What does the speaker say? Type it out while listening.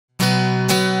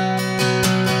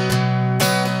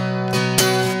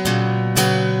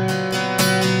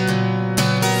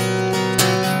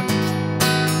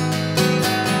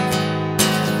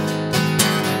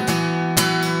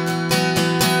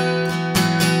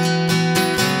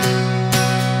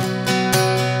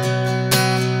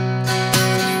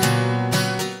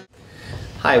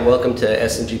Hi, welcome to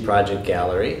S&G Project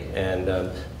Gallery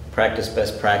and Practice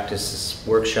Best Practices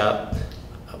Workshop.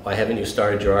 Why haven't you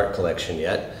started your art collection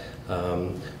yet?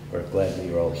 We're glad that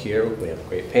you're all here. We have a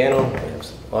great panel, we have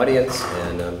some audience,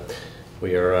 and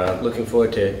we are looking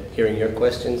forward to hearing your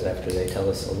questions after they tell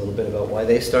us a little bit about why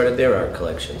they started their art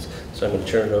collections. So I'm going to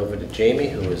turn it over to Jamie,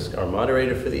 who is our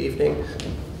moderator for the evening.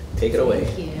 Take it away.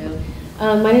 Thank you.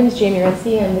 My name is Jamie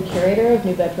Renzi. I'm the curator of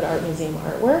New Bedford Art Museum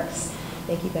Artworks.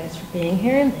 Thank you guys for being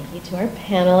here, and thank you to our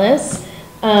panelists.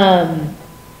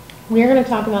 We're going to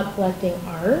talk about collecting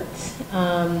art,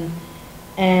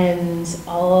 and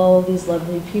all these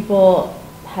lovely people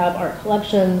have art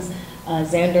collections.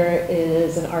 Xander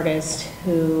is an artist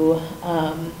who,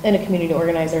 and a community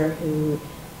organizer who,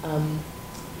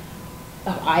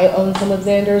 I own some of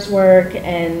Xander's work,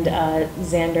 and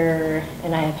Xander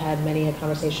and I have had many a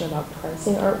conversation about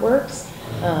pricing artworks.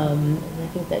 And I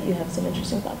think that you have some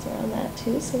interesting thoughts around that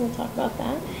too, so we'll talk about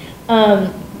that.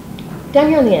 Down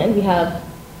here on the end, we have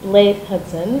Blake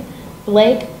Hudson.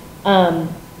 Blake, I'm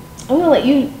going to let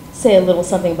you say a little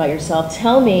something about yourself.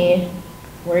 Tell me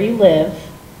where you live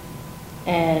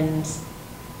and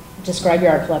describe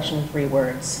your art collection in 3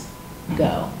 words.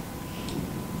 Go.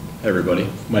 Hey everybody,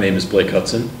 my name is Blake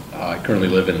Hudson. I currently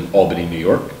live in Albany, New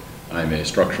York. I'm a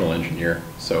structural engineer,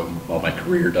 so while my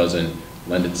career doesn't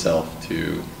lend itself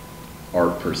to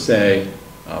art per se,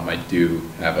 I do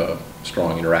have a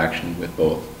strong interaction with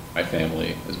both my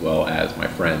family as well as my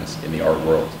friends in the art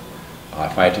world.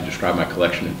 If I had to describe my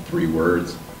collection in 3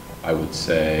 words, I would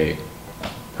say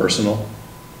personal,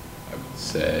 I would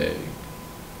say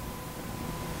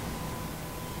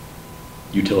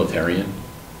utilitarian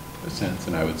in a sense,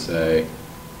 and I would say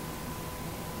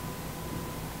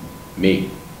me.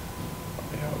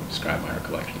 I would describe my art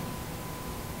collection.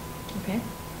 Okay.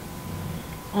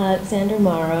 Xander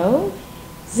Morrow.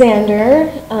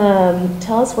 Xander,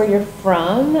 tell us where you're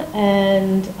from,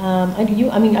 and I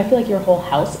feel like your whole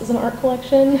house is an art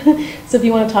collection. So if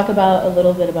you want to talk about a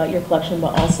little bit about your collection,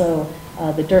 but also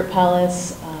the Dirt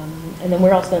Palace, and then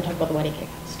we're also going to talk about the Wedding Cake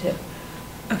House too.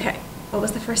 Okay. What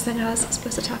was the first thing I was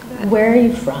supposed to talk about? Where are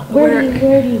you from? Where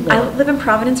do you live? I live in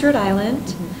Providence, Rhode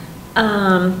Island.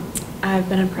 Mm-hmm. I've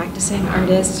been a practicing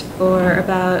artist for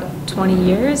about 20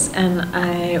 years, and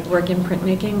I work in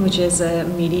printmaking, which is a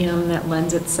medium that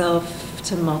lends itself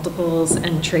to multiples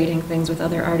and trading things with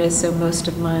other artists. So most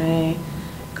of my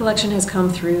collection has come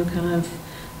through kind of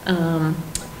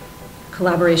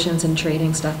collaborations and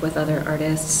trading stuff with other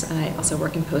artists. I also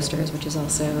work in posters, which is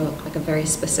also like a very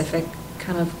specific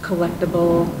kind of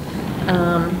collectible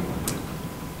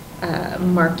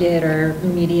market or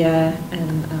media,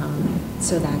 and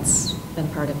so that's been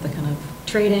part of the kind of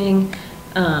trading.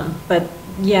 But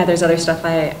yeah, there's other stuff.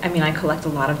 I collect a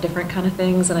lot of different kind of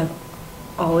things, and I've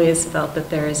always felt that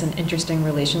there is an interesting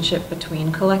relationship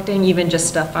between collecting, even just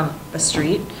stuff on the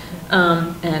street,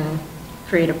 and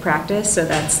creative practice. So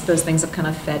those things have kind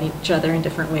of fed each other in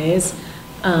different ways.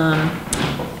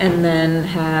 And then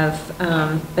have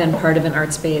been part of an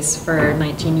art space for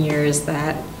 19 years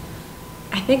that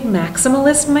I think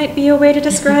maximalist might be a way to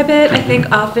describe it. I think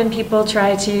often people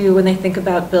try to, when they think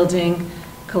about building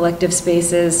collective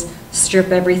spaces, strip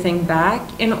everything back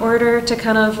in order to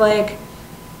kind of like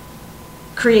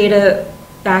create a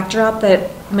backdrop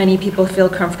that many people feel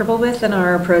comfortable with, and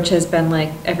our approach has been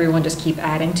like everyone just keep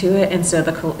adding to it, and so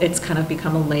it's kind of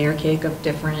become a layer cake of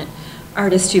different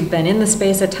artists who've been in the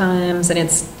space at times, and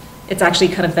it's actually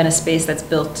kind of been a space that's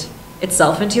built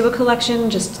itself into a collection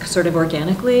just sort of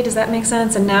organically. Does that make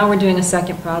sense? And now we're doing a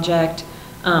second project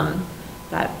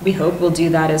that we hope will do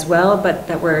that as well, but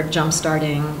that we're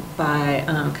jump-starting by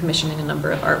commissioning a number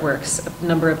of artworks, a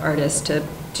number of artists to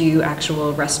do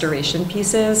actual restoration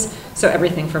pieces. So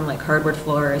everything from like hardwood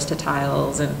floors to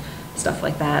tiles and stuff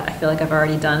like that. I feel like I've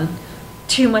already done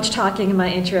too much talking in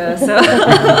my intro, so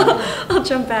I'll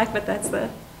jump back, but that's the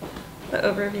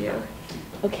overview.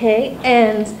 Okay,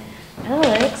 and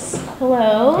Alex,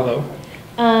 hello.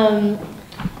 Hello.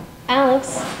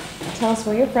 Alex, tell us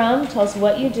where you're from, tell us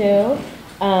what you do,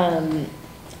 and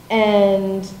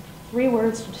 3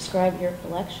 words to describe your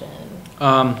collection.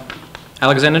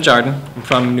 Alexander Jardin. I'm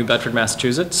from New Bedford,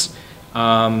 Massachusetts.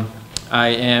 I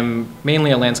am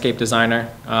mainly a landscape designer.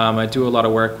 I do a lot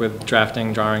of work with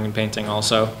drafting, drawing, and painting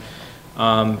also.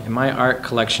 In my art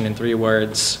collection in 3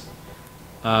 words,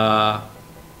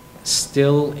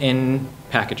 still in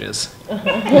packages. Nice.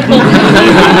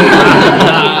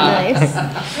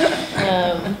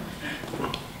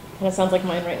 Kind of sounds like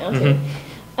mine right now too.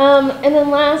 And then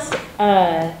last,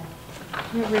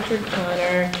 Richard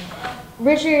Connor.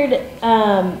 Richard,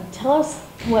 tell us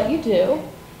what you do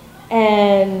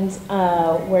and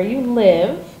where you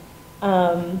live,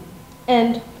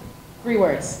 and 3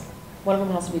 words. One of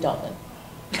them has to be dolphin.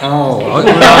 Oh, I'll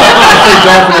say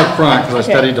dolphin up front because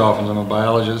I study dolphins. I'm a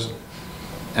biologist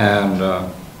and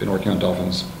been working on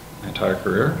dolphins my entire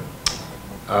career.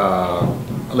 I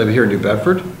live here in New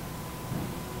Bedford,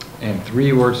 and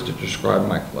 3 words to describe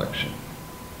my collection.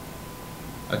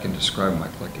 I can describe my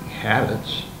collecting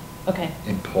habits. Okay.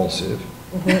 Impulsive.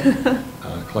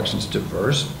 Mm-hmm. Collection's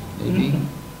diverse, maybe.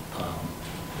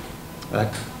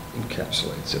 That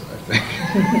encapsulates it, I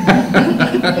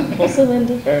think. Impulsive and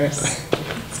diverse.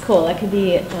 It's cool. That could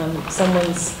be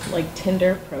someone's like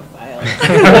Tinder profile.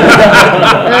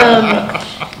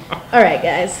 All right,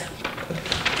 guys.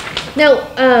 Now,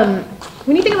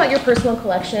 when you think about your personal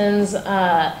collections,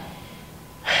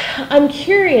 I'm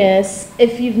curious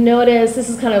if you've noticed, this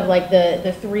is kind of like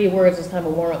the 3 words is kind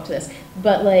of a warm up to this,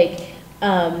 but like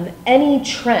any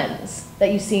trends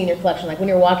that you see in your collection, like when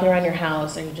you're walking around your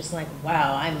house and you're just like,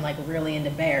 wow, I'm like really into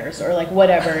bears, or like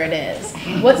whatever it is.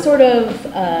 What sort of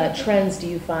trends do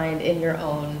you find in your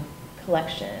own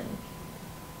collection?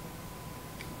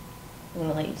 I'm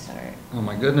gonna let you start. Oh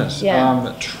my goodness.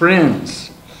 Yeah.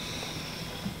 Trends.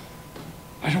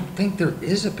 I don't think there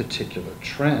is a particular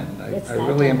trend. It's I that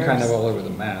really am kind diverse. of all over the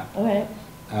map. Okay.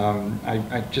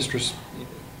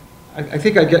 I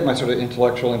think I get my sort of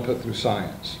intellectual input through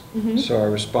science. Mhm. So I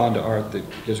respond to art that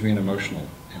gives me an emotional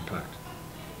impact.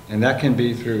 And that can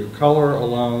be through color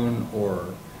alone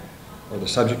or the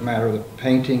subject matter of the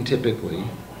painting typically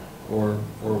or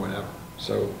whatever.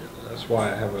 So that's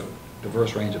why I have a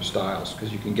diverse range of styles,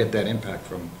 because you can get that impact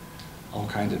from all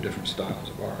kinds of different styles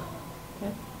of art.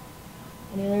 Okay.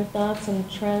 Any other thoughts and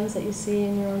trends that you see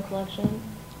in your own collection?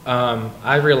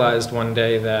 I realized one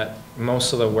day that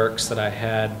most of the works that I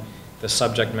had, the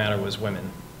subject matter was women.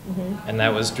 Mm-hmm. And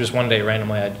that was just one day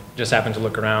randomly. I just happened to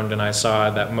look around and I saw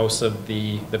that most of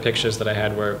the pictures that I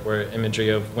had were imagery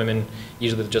of women,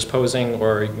 usually just posing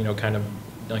or, you know, kind of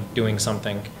like doing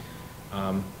something.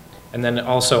 And then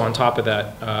also on top of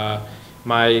that,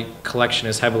 my collection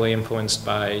is heavily influenced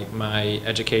by my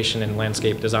education in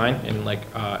landscape design and like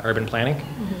urban planning.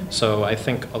 Mm-hmm. So I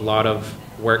think a lot of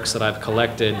works that I've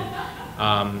collected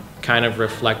kind of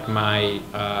reflect my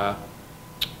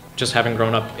just having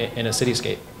grown up in a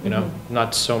cityscape, you know, Mm-hmm.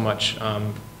 not so much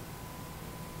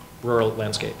rural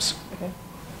landscapes. Okay.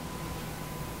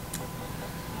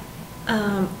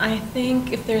 I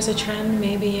think if there's a trend,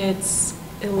 maybe it's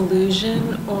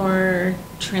illusion or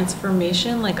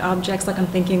transformation, like objects, like I'm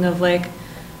thinking of like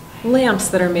lamps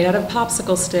that are made out of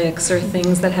popsicle sticks or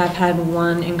things that have had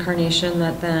one incarnation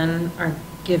that then are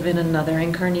given another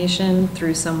incarnation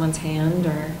through someone's hand,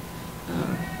 or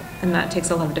and that takes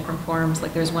a lot of different forms.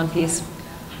 Like there's one piece,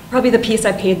 probably the piece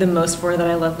I paid the most for that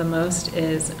I love the most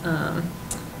is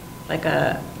like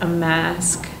a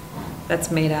mask that's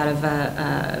made out of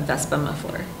a Vespa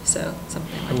muffler, so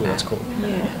something like Ooh, that. that's cool.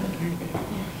 Yeah.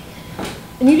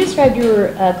 And you described your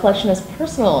collection as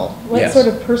personal. What Yes. sort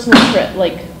of personal trip?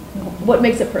 Like, what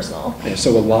makes it personal? And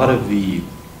so a lot of the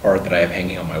art that I have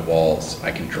hanging on my walls,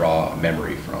 I can draw a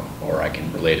memory from, or I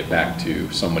can relate it back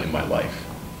to someone in my life.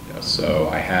 You know, so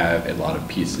I have a lot of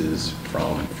pieces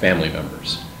from family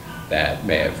members that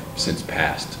may have since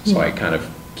passed. So I kind of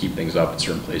keep things up in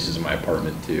certain places in my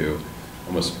apartment to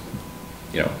almost,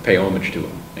 you know, pay homage to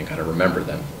them and kind of remember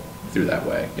them through that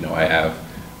way. You know, I have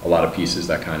a lot of pieces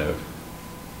that kind of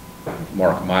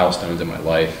mark milestones in my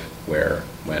life where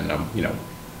when I'm, you know,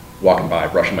 walking by,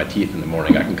 brushing my teeth in the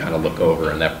morning, I can kind of look over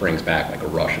and that brings back like a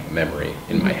rush of memory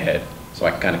in my head. So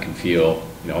I kind of can feel,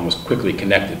 you know, almost quickly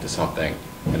connected to something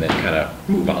and then kind of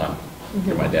move on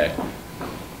through my day.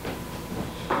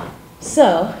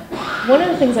 So, one of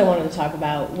the things I wanted to talk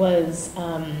about was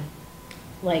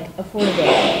like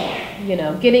affordability. You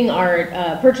know, getting art,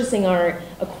 purchasing art,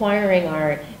 acquiring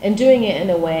art, and doing it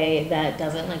in a way that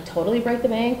doesn't like totally break the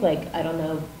bank. Like, I don't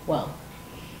know, well,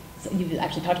 so you've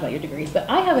actually talked about your degrees, but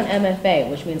I have an MFA,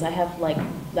 which means I have like,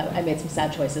 I made some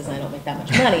sad choices and I don't make that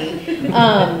much money.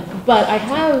 But I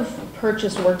have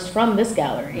purchased works from this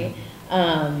gallery,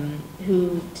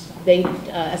 who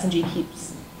S&G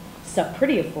keeps stuff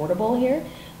pretty affordable here.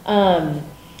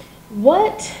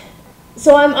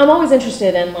 So I'm always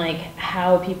interested in like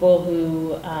how people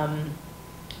who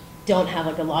don't have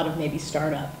like a lot of maybe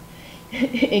startup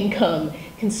income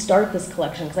can start this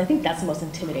collection, because I think that's the most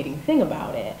intimidating thing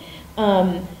about it.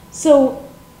 So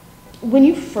when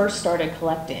you first started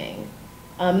collecting,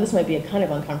 this might be a kind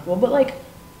of uncomfortable, but like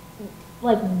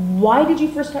why did you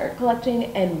first start collecting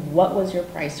and what was your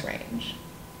price range?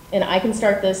 And I can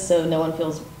start this so no one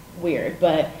feels weird,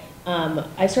 but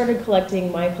I started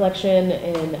collecting my collection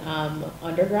in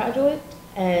undergraduate,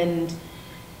 and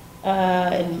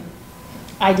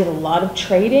I did a lot of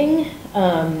trading.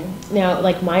 Now,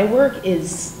 like, my work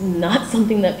is not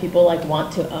something that people like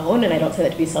want to own, and I don't say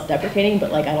that to be self-deprecating,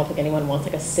 but like, I don't think anyone wants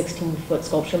like a 16-foot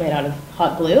sculpture made out of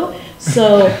hot glue.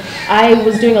 So I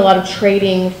was doing a lot of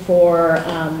trading for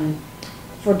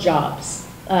jobs.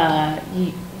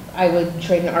 I would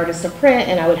trade an artist a print,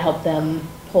 and I would help them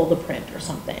pull the print or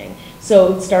something. So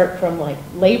it would start from like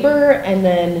labor, and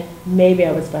then maybe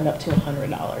I would spend up to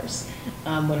 $100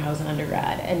 when I was an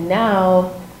undergrad. And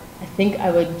now I think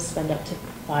I would spend up to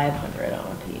 $500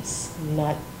 on a piece.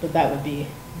 But that would be,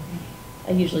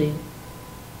 I usually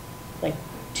like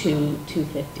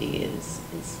 $250 is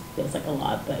feels like a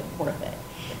lot, but worth it.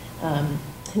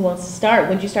 Who wants to start?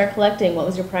 When did you start collecting? What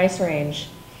was your price range?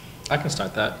 I can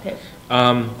start that. Okay.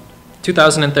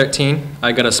 2013,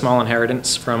 I got a small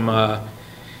inheritance from a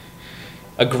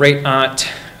great aunt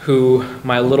who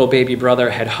my little baby brother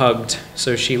had hugged.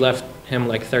 So she left him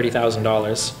like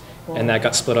 $30,000, Cool. and that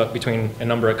got split up between a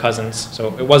number of cousins.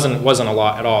 So it wasn't a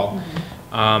lot at all.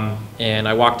 And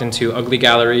I walked into Ugly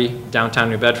Gallery,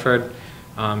 downtown New Bedford,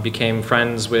 became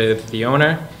friends with the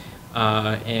owner.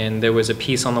 And there was a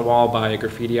piece on the wall by a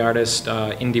graffiti artist,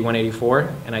 Indy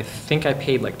 184, and I think I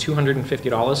paid like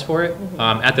 $250 for it.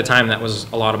 At the time, that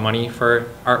was a lot of money for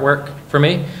artwork for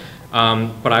me,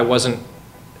 but I wasn't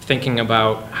thinking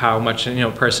about how much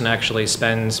a person actually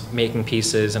spends making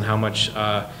pieces and how much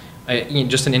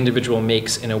just an individual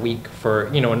makes in a week for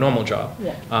a normal job.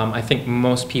 Yeah. I think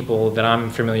most people that I'm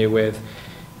familiar with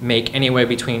make anywhere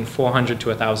between $400 to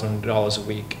 $1,000 a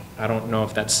week. I don't know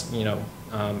if that's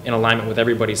in alignment with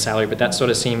everybody's salary, but that sort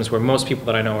of seems where most people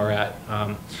that I know are at.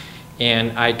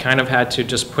 And I kind of had to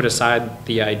just put aside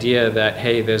the idea that,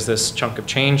 hey, there's this chunk of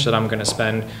change that I'm going to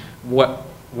spend. What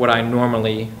would I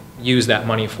normally use that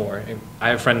money for? I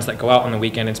have friends that go out on the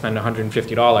weekend and spend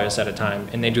 $150 at a time,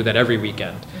 and they do that every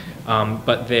weekend.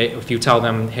 But if you tell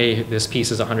them, hey, this piece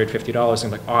is $150,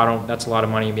 they're like, oh, that's a lot of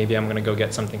money. Maybe I'm going to go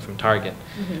get something from Target.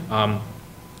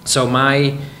 So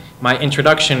my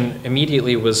introduction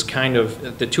immediately was kind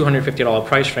of the $250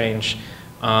 price range,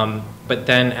 but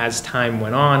then as time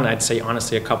went on, I'd say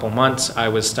honestly a couple months, I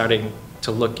was starting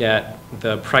to look at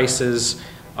the prices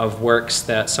of works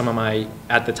that some of my,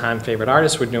 at the time, favorite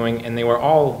artists were doing, and they were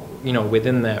all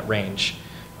within that range.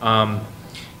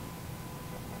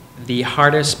 The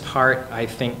hardest part, I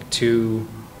think, to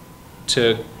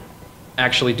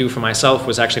actually do for myself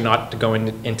was actually not to go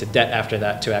into debt after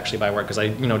that to actually buy work, because I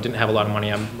didn't have a lot of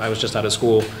money. I was just out of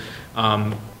school,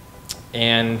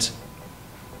 and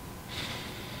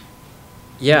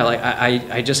yeah, like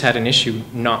I just had an issue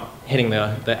not hitting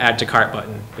the add to cart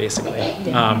button, basically,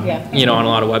 on a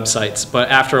lot of websites. But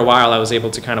after a while, I was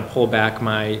able to kind of pull back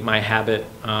my habit.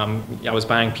 I was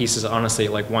buying pieces honestly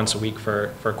like once a week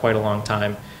for quite a long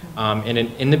time, and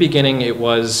in the beginning it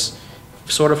was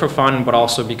sort of for fun, but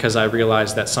also because I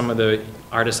realized that some of the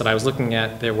artists that I was looking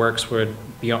at, their works would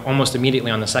be almost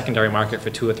immediately on the secondary market for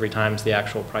 2 or 3 times the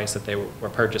actual price that they were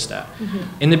purchased at.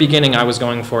 In the beginning, I was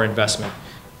going for investment.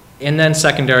 And then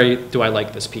secondary, do I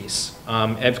like this piece?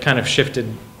 I've kind of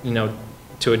shifted,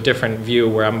 to a different view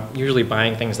where I'm usually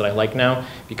buying things that I like now,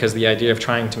 because the idea of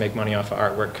trying to make money off of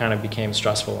artwork kind of became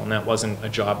stressful, and that wasn't a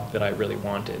job that I really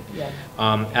wanted. Yeah.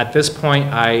 At this point,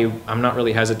 I'm not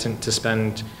really hesitant to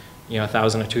spend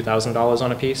 $1,000 or $2,000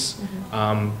 on a piece,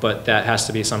 but that has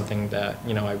to be something that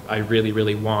I really,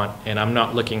 really want, and I'm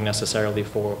not looking necessarily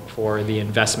for the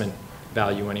investment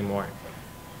value anymore.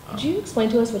 Could you explain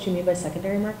to us what you mean by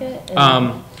secondary market?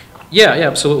 Yeah,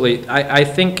 absolutely. I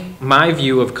think my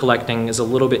view of collecting is a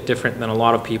little bit different than a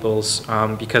lot of people's,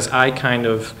 because I kind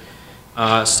of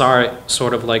saw it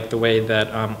sort of like the way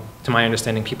that, to my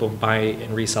understanding, people buy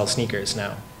and resell sneakers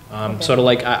now. Sort of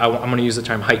like, I'm going to use the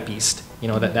term hype beast,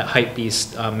 that hype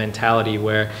beast mentality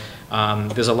where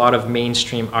there's a lot of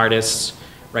mainstream artists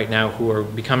right now who are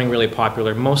becoming really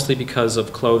popular, mostly because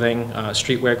of clothing,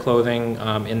 streetwear clothing,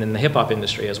 and then the hip-hop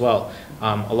industry as well.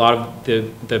 A lot of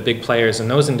the big players in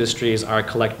those industries are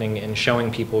collecting and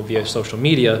showing people via social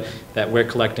media that we're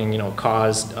collecting,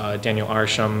 Cause, Daniel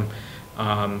Arsham,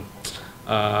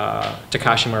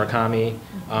 Takashi Murakami,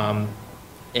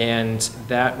 and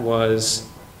that was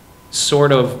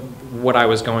sort of what I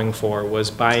was going for, was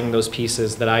buying those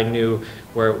pieces that I knew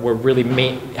were really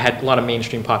had a lot of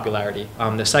mainstream popularity.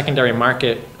 The secondary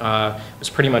market was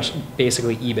pretty much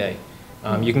basically eBay.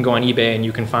 You can go on eBay and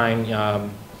you can find,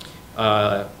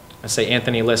 let's say,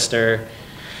 Anthony Lister,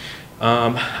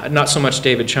 Not so much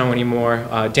David Cho anymore.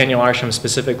 Daniel Arsham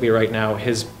specifically right now,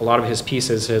 a lot of his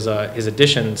pieces, his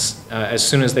editions, as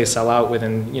soon as they sell out,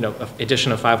 within, you know, an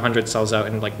edition of 500 sells out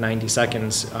in like 90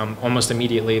 seconds, almost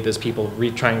immediately there's people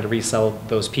trying to resell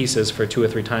those pieces for 2 or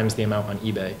 3 times the amount on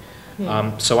eBay.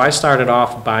 So I started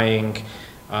off buying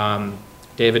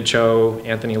David Cho,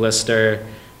 Anthony Lister,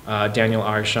 Daniel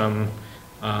Arsham,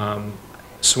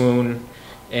 Swoon,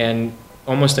 and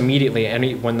almost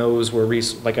immediately, when those were,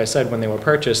 like I said, when they were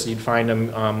purchased, you'd find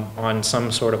them on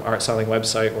some sort of art selling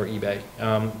website or eBay.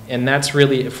 And that's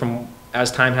really,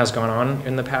 as time has gone on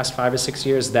in the past 5 or 6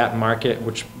 years, that market,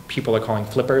 which people are calling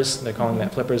flippers, they're calling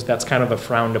that flippers, that's kind of a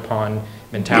frowned upon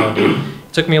mentality.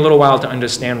 It took me a little while to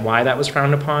understand why that was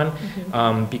frowned upon,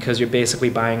 because you're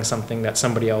basically buying something that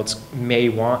somebody else may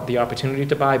want the opportunity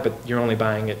to buy, but you're only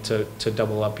buying it to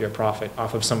double up your profit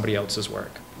off of somebody else's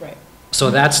work. Right. So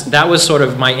that was sort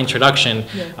of my introduction,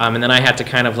 and then I had to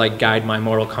kind of like guide my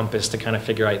moral compass to kind of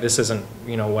figure out, this isn't,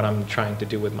 you know, what I'm trying to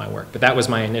do with my work. But that was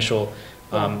my initial,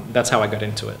 that's how I got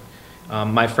into it.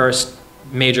 My first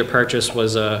major purchase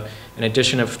was an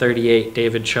edition of 38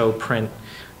 David Cho print.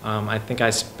 I think I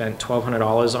spent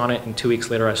 $1,200 on it, and 2 weeks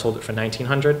later I sold it for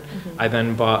 $1,900. I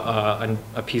then bought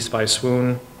a piece by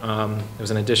Swoon. It was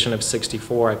an edition of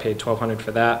 64. I paid $1,200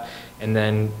 for that, and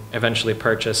then eventually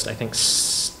purchased, I think,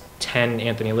 10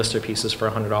 Anthony Lister pieces for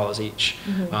 $100 each.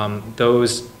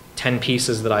 Those 10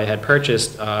 pieces that I had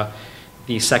purchased,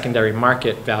 the secondary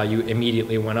market value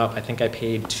immediately went up. I think I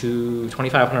paid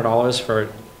 $2,500 for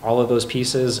all of those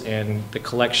pieces, and the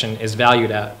collection is valued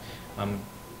at, I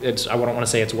don't want to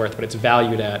say it's worth, but it's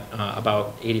valued at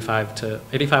about $8,500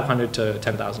 to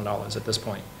 $10,000 at this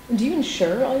point. Do you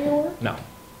insure all your work? No.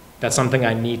 That's something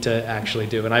I need to actually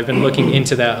do, and I've been looking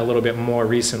into that a little bit more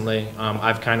recently.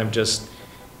 I've kind of just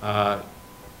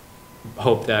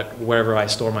hope that wherever I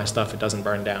store my stuff, it doesn't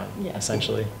burn down,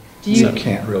 essentially. You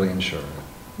can't really insure it.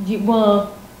 You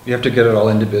have to get it all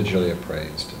individually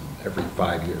appraised, and every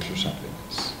 5 years or something.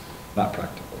 It's not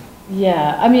practical.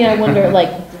 Yeah, I mean, I wonder,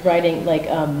 like writing,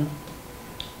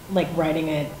 writing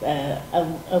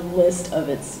a list of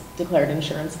its declared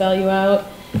insurance value out,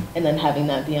 and then having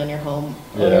that be on your home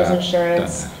owner's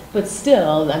insurance. But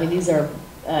still, I mean, these are,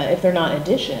 if they're not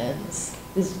additions,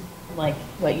 this. Like,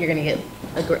 what, you're going to get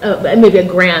maybe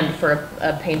 $1,000 for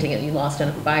a painting that you lost in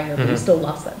a fire, but you still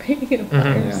lost that painting in a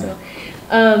fire. So,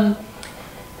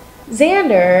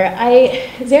 Xander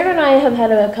and I have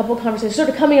had a couple conversations, sort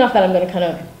of coming off that. I'm going to kind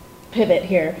of pivot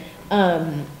here.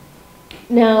 Now,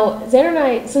 Xander and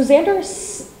I, so Xander,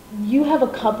 you have a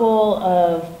couple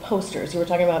of posters. You were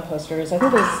talking about posters. I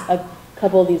think there's a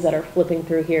couple of these that are flipping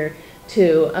through here,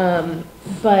 too.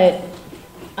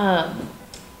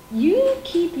 You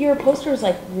keep your posters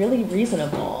like really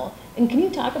reasonable. And can you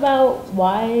talk about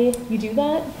why you do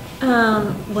that?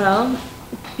 Well,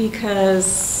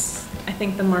 because I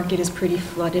think the market is pretty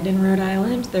flooded in Rhode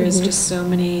Island. There's just so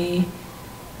many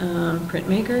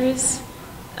printmakers.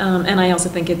 And I also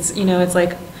think it's, you know, it's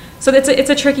like, so it's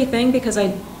a tricky thing because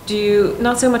I do,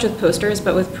 not so much with posters,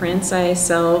 but with prints, I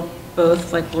sell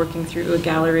both, like working through a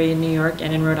gallery in New York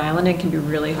and in Rhode Island. It can be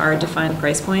really hard to find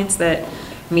price points that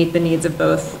meet the needs of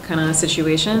both kind of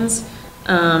situations.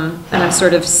 And I've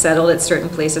sort of settled at certain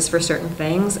places for certain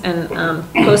things. And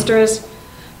posters,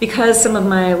 because some of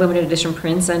my limited edition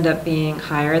prints end up being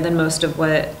higher than most of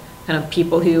what kind of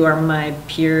people who are my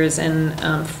peers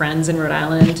and friends in Rhode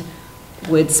Island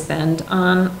would spend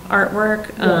on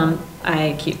artwork,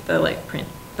 I keep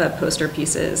the poster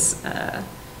pieces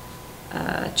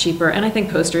cheaper. And I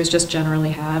think posters just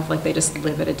generally have, like, they just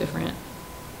live at a different,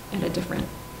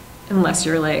 unless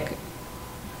you're like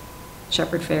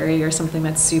Shepherd Ferry or something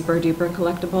that's super duper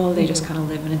collectible, they just kind of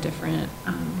live in a different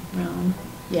realm.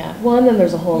 Yeah, well, and then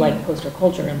there's a whole like poster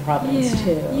culture in Providence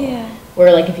too. Yeah.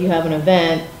 Where like if you have an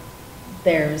event,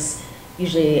 there's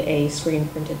usually a screen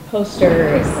printed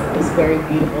poster. It's like this very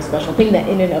beautiful special thing that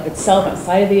in and of itself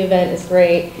outside of the event is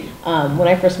great. When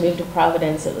I first moved to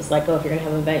Providence, it was like, oh, if you're gonna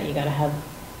have an event, you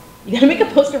gotta make a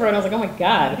poster for it. And I was like, oh my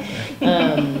God.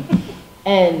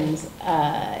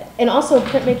 And also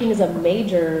printmaking is a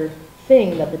major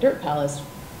thing that the Dirt Palace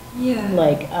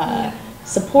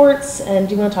supports. And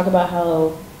do you want to talk about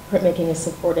how printmaking is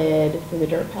supported through the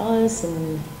Dirt Palace?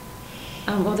 And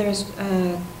well, there's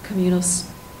a communal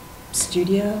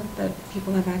studio that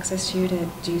people have access to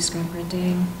do screen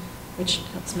printing, which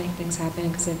helps make things happen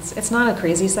because it's not a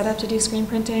crazy setup to do screen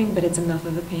printing, but it's enough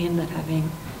of a pain that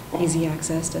having easy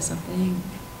access to something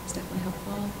is definitely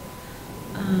helpful.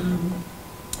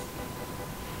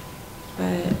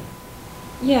 But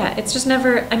yeah, it's just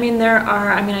never, I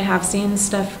have seen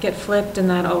stuff get flipped and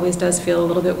that always does feel a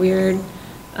little bit weird.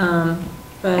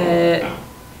 But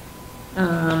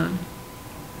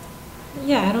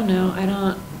yeah, I don't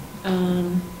know.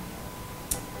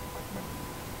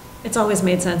 It's always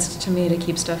made sense to me to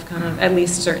keep stuff kind of, at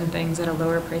least certain things, at a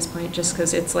lower price point, just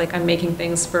because it's like I'm making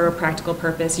things for a practical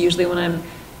purpose. Usually when I'm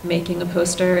making a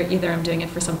poster, either I'm doing it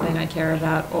for something I care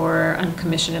about, or I'm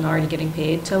commissioned and already getting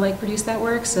paid to like produce that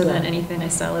work. So then anything I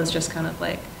sell is just kind of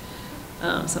like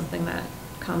something that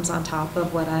comes on top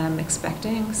of what I'm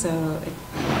expecting. So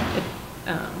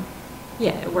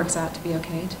yeah, it works out to be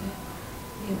okay to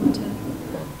be able to.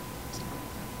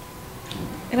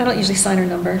 And I don't usually sign or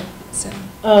number, so.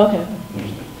 Oh,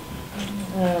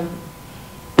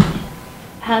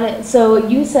 okay. So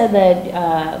you said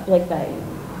that, like that,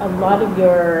 a lot of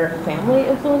your family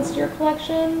influenced your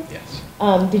collection? Yes.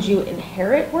 Did you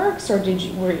inherit works, or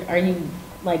are you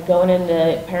like going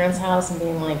into parents' house and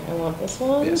being like, I want this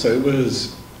one? Yeah, so it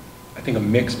was, I think, a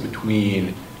mix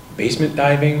between basement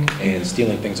diving and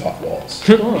stealing things off walls.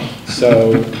 Cool.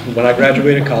 So when I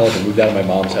graduated college and moved out of my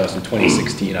mom's house in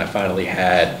 2016, I finally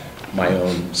had my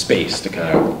own space to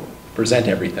kind of present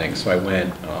everything. So I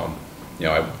went,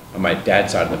 on my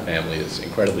dad's side of the family is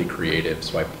incredibly creative,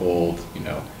 so I pulled,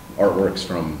 artworks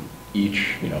from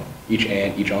each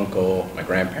aunt, each uncle, my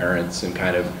grandparents, and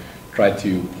kind of tried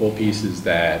to pull pieces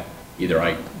that either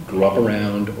I grew up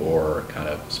around or kind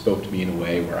of spoke to me in a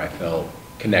way where I felt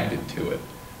connected to it.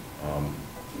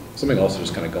 Something also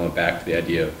just kind of going back to the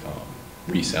idea of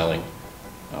reselling.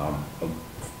 A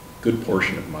good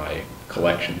portion of my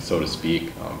collection, so to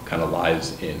speak, kind of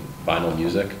lies in vinyl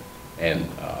music, and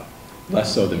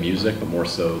less so the music, but more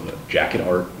so the jacket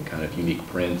art and kind of unique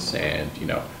prints and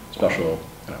special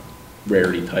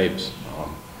rarity types.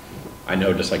 I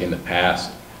know just like in the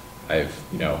past, I've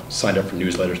signed up for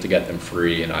newsletters to get them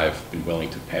free, and I've been willing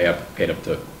to paid up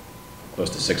to close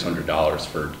to $600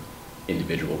 for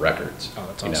individual records. Oh,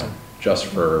 that's awesome. Just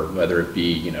for whether it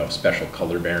be special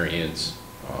color variants,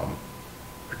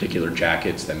 particular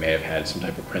jackets that may have had some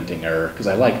type of printing error, because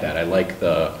I like that. I like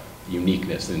the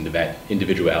uniqueness and the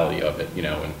individuality of it,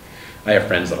 and I have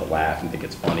friends that'll laugh and think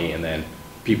it's funny, and then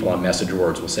people on message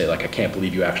boards will say, like, I can't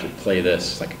believe you actually play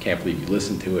this, like, I can't believe you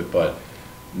listen to it, but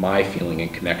my feeling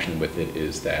and connection with it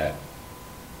is that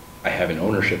I have an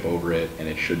ownership over it, and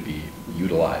it should be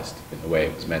utilized in the way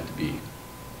it was meant to be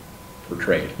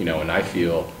portrayed, and I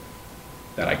feel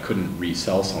that I couldn't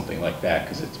resell something like that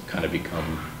because it's kind of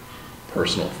become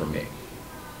personal for me.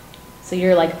 So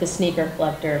you're like the sneaker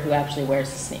collector who actually wears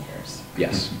the sneakers.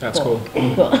 Yes. That's cool.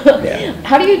 Cool. Yeah.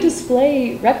 How do you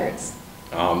display records?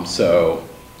 Kind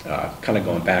of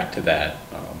going back to that,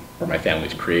 where my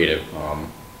family's creative.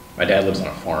 My dad lives on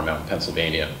a farm out in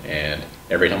Pennsylvania, and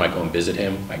every time I go and visit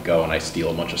him, I go and I steal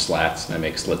a bunch of slats, and I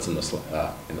make slits in the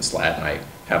slat, and I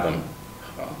have them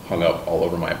hung up all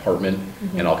over my apartment,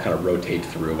 and I'll kind of rotate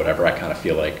through whatever I kind of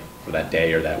feel like for that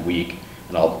day or that week,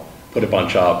 and I'll put a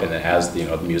bunch up, and then as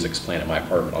the music's playing in my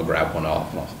apartment, I'll grab one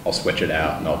off, and I'll switch it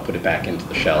out, and I'll put it back into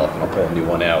the shelf, and I'll pull a new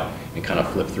one out and kind of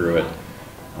flip through it.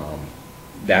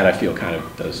 That I feel kind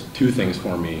of does two things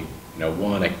for me.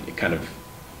 One, it kind of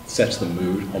sets the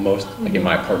mood almost, like in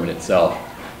my apartment itself,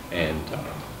 and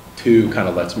two, kind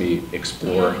of lets me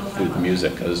explore through the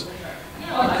music, because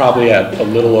I'm probably at a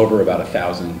little over about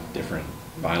 1,000 different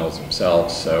vinyls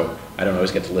themselves, so I don't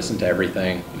always get to listen to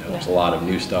everything. There's a lot of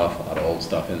new stuff, a lot of old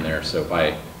stuff in there, so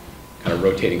by kind of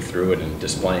rotating through it and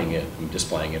displaying it, I'm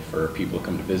displaying it for people to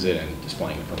come to visit and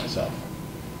displaying it for myself.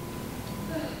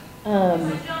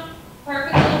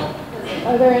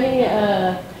 Are there any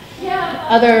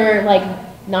other like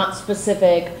not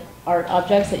specific art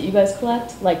objects that you guys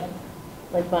collect, like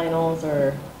vinyls,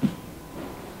 or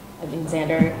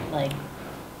Xander, like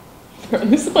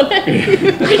throws on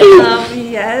it?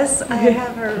 Yes, I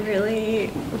have a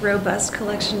really robust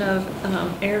collection of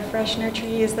air freshener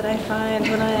trees that I find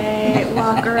when I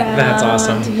walk around. That's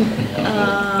awesome.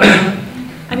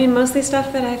 Mostly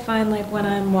stuff that I find like when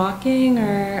I'm walking,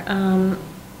 or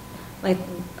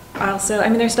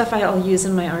there's stuff I'll use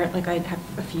in my art. Like I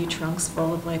have a few trunks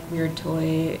full of like weird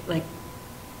toy, like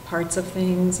parts of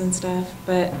things and stuff.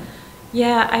 But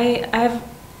yeah, I've.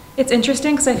 It's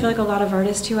interesting because I feel like a lot of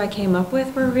artists who I came up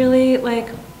with were really I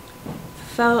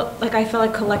felt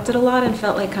like collected a lot and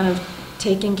felt like kind of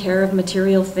taking care of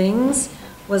material things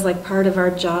was like part of our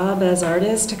job as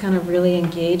artists, to kind of really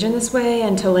engage in this way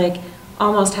and to like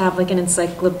almost have like an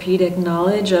encyclopedic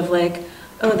knowledge of like,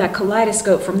 oh, that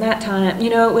kaleidoscope from that time,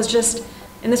 it was just,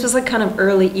 and this was like kind of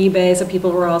early eBay, so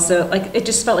people were also like, it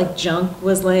just felt like junk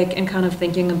was like, and kind of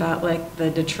thinking about like the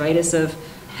detritus of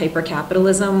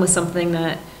hypercapitalism was something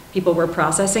that people were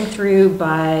processing through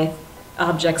by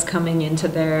objects coming into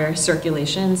their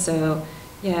circulation. So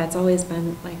yeah, it's always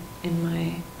been like in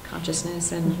my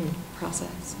consciousness and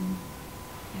process. And,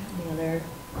 Any other?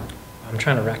 I'm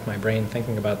trying to rack my brain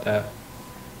thinking about that.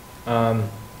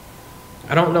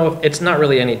 I don't know if it's not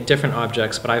really any different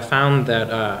objects, but I found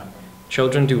that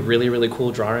children do really, really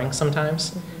cool drawings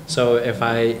sometimes. So if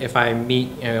I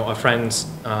meet a friend's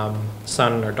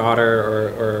son or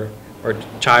daughter or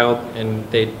child and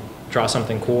they draw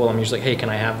something cool, I'm usually like, hey, can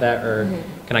I have that? Or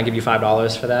can I give you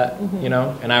 $5 for that? You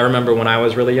know? And I remember when I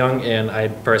was really young and I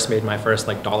first made my first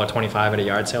like $1.25 at a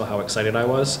yard sale, how excited I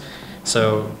was.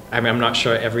 So I mean, I'm not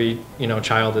sure every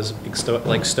child is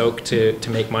stoked to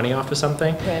make money off of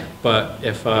something. Right. But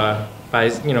if I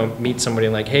meet somebody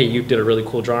like, hey, you did a really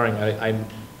cool drawing, I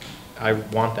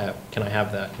want that. Can I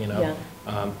have that? Yeah.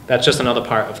 That's just another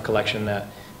part of collection that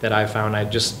I found. I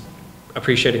just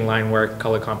appreciating line work,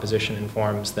 color composition in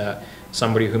forms that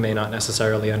somebody who may not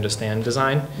necessarily understand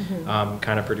design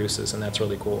kind of produces, and that's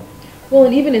really cool. Well,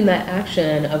 and even in that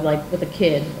action of like with a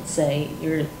kid, let's say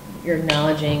you're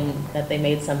acknowledging that they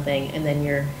made something, and then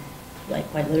you're like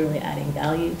quite literally adding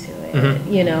value to it.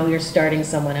 You're starting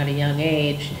someone at a young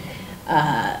age,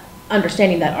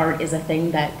 understanding that art is a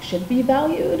thing that should be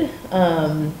valued,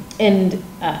 and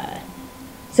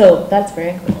so that's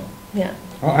very cool. Yeah.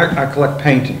 Well, I collect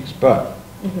paintings, but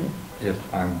if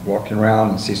I'm walking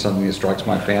around and see something that strikes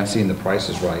my fancy and the price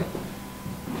is right,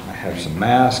 I have some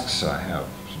masks, I have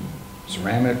some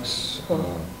ceramics,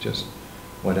 just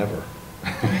whatever.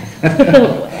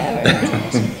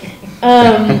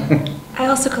 I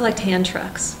also collect hand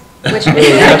trucks, which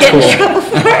maybe I get in trouble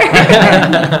for. I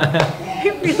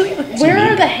really like Where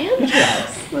are the hand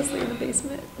trucks? mostly in the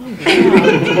basement. All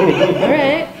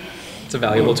right. It's a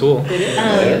valuable tool.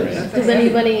 Does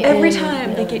anybody? Every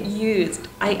time they get used,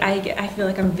 I feel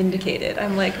like I'm vindicated.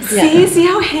 I'm like, see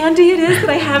how handy it is that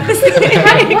I have this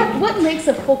thing. What makes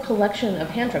a full collection of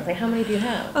hand trucks? Like, how many do you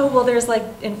have? Oh, well, there's like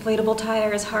inflatable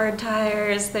tires, hard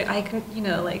tires. There's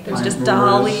just Rulers,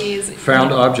 dollies.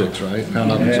 Found objects, right?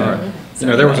 Found objects are.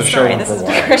 Sorry, There was a show on this for a is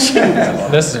while. diversion.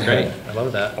 This is great. I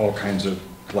love that. All kinds of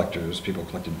collectors, people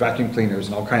collected vacuum cleaners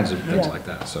and all kinds of things Yeah. like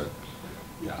that. So,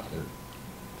 yeah,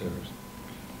 there's.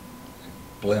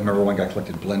 I remember one guy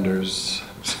collected blenders.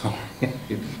 So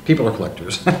people are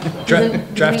collectors.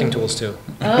 Drafting tools too.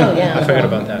 Oh, yeah. I forgot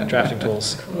about that. Drafting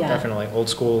tools. Yeah. Definitely. Old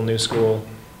school, new school,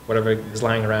 whatever is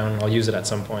lying around, I'll use it at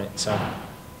some point. So.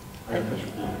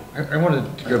 I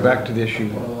wanted to go back to the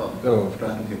issue.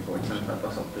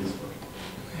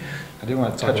 I do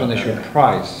want to touch on the issue of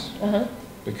price,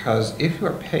 because if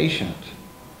you're patient,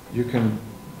 you can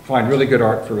find really good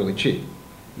art for really cheap.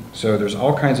 So there's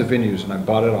all kinds of venues, and I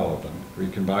bought at all of them, where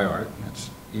you can buy art. And it's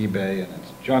eBay, and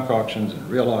it's junk auctions, and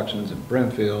real auctions, and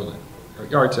Brimfield, and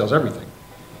yard sales, everything.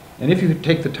 And if you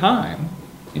take the time,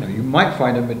 you might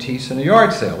find a Matisse in a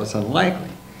yard sale. It's unlikely.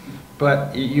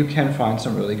 But you can find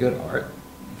some really good art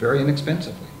very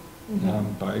inexpensively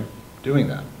by doing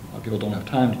that. A lot of people don't have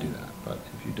time to do that, but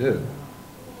if you do,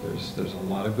 there's a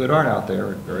lot of good art out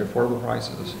there at very affordable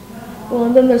prices. Well,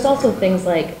 and then there's also things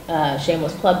like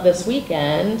Shameless Plug this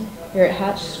weekend here at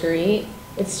Hatch Street.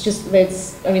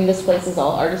 This place is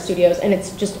all artist studios, and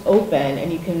it's just open,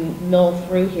 and you can mill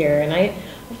through here. And I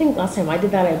think last time I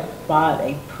did that, I bought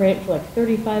a print for like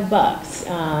 $35.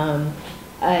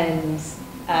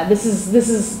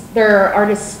 There are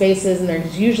artist spaces, and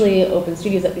there's usually open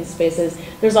studios at these spaces.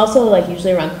 There's also like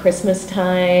usually around Christmas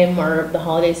time or the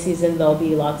holiday season, there'll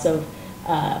be lots of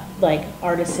like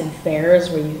artisan fairs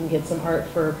where you can get some art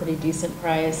for a pretty decent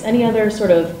price. Any other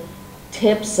sort of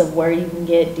tips of where you can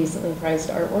get decently priced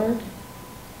artwork?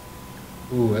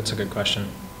 Ooh, that's a good question.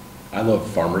 I love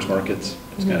farmers markets.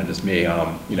 It's kind of just me.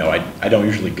 I don't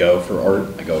usually go for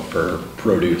art. I go for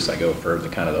produce. I go for the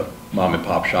kind of the mom and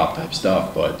pop shop type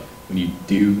stuff. But when you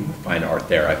do find art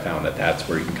there, I found that that's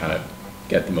where you can kind of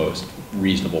get the most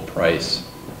reasonable price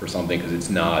for something, because it's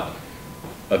not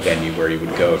a venue where you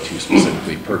would go to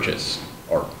specifically purchase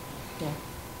art. Yeah.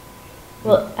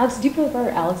 Well, Alex, do you prefer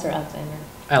Alex or Alexander?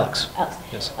 Alex. Alex.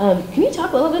 Yes. Can you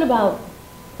talk a little bit about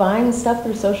buying stuff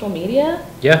through social media?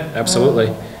 Yeah,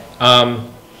 absolutely. I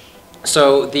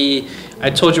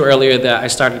told you earlier that I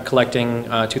started collecting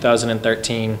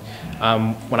 2013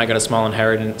 when I got a small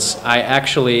inheritance. I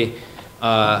actually,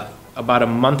 about a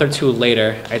month or two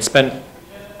later, I had spent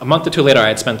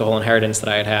the whole inheritance that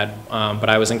I had had, but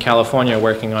I was in California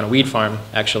working on a weed farm,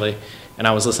 actually, and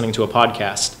I was listening to a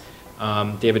podcast,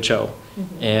 David Cho,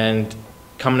 and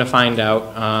come to find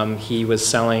out, he was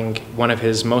selling one of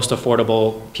his most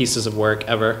affordable pieces of work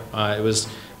ever. It was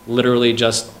literally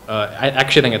just, I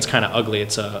actually think it's kind of ugly.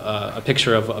 It's a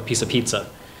picture of a piece of pizza.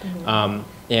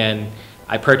 And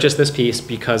I purchased this piece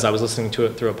because I was listening to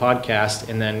it through a podcast,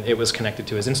 and then it was connected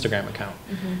to his Instagram account.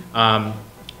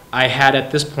 I had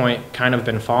at this point kind of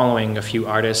been following a few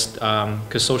artists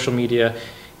because social media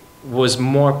was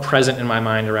more present in my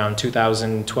mind around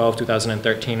 2012,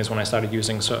 2013 is when I started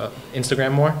using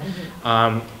Instagram more.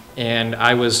 And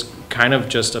I was kind of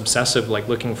just obsessive, like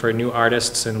looking for new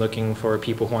artists and looking for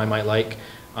people who I might like.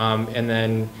 And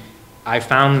then I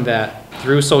found that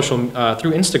through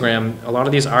through Instagram, a lot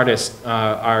of these artists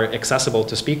are accessible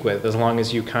to speak with as long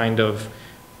as you kind of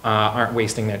aren't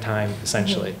wasting their time,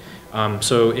 essentially.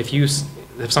 So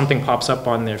if something pops up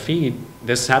on their feed,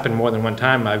 this happened more than one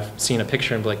time. I've seen a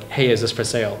picture and be like, hey, is this for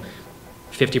sale?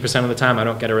 50% of the time I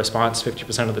don't get a response,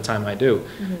 50% of the time I do.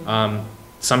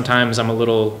 Sometimes I'm a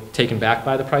little taken back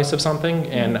by the price of something,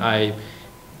 and I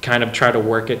kind of try to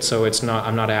work it so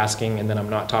I'm not asking and then I'm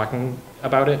not talking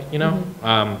about it, you know?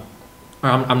 Or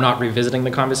I'm not revisiting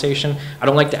the conversation. I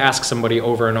don't like to ask somebody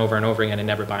over and over and over again and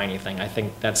never buy anything. I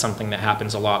think that's something that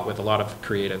happens a lot with a lot of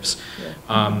creatives.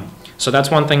 So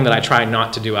that's one thing that I try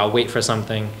not to do. I'll wait for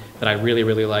something that I really,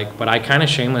 really like, but I kind of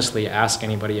shamelessly ask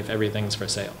anybody if everything's for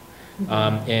sale.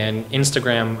 And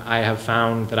Instagram, I have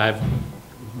found that I've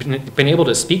been able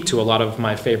to speak to a lot of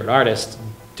my favorite artists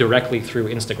directly through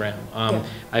Instagram.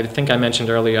 I think I mentioned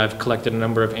earlier I've collected a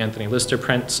number of Anthony Lister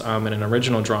prints and an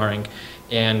original drawing,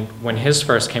 and when his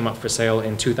first came up for sale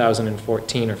in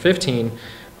 2014 or 15,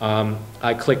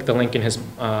 I clicked the link in his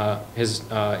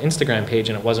Instagram page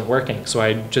and it wasn't working, so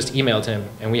I just emailed him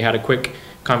and we had a quick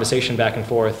conversation back and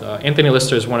forth. Anthony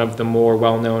Lister is one of the more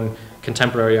well-known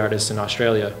contemporary artists in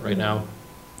Australia right now.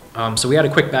 So we had a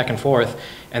quick back and forth,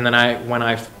 and then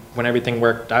when everything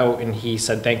worked out and he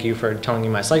said thank you for telling me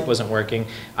my site wasn't working,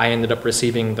 I ended up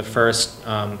receiving the first,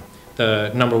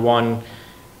 the #1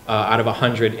 out of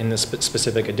 100 in this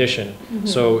specific edition.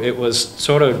 So it was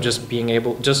sort of just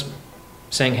just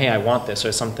saying, hey, I want this,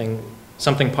 or something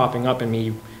popping up and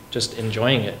me just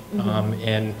enjoying it,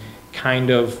 and kind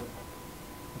of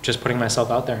just putting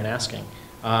myself out there and asking.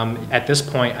 At this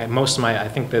point, I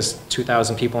think there's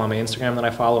 2,000 people on my Instagram that I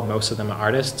follow. Most of them are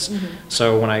artists.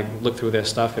 So when I look through their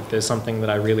stuff, if there's something that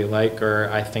I really like or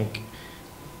I think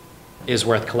is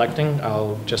worth collecting,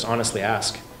 I'll just honestly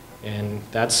ask. And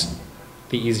that's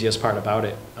the easiest part about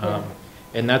it.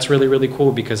 And that's really, really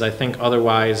cool because I think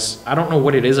otherwise, I don't know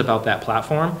what it is about that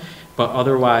platform, but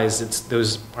otherwise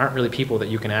those aren't really people that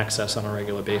you can access on a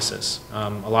regular basis.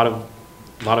 A lot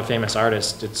of famous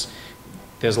artists,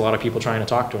 there's a lot of people trying to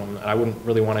talk to them. I wouldn't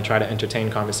really want to try to entertain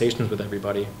conversations with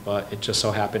everybody, but it just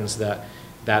so happens that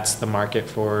that's the market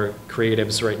for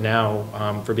creatives right now,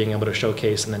 for being able to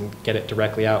showcase and then get it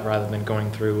directly out rather than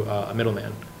going through a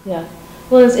middleman. Yeah.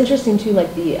 Well, it's interesting too,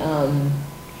 like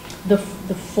the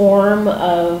form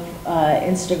of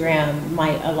Instagram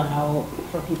might allow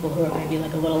for people who are maybe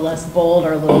like a little less bold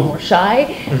or a little more shy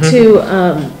to,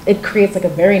 it creates like a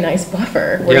very nice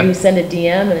buffer where you send a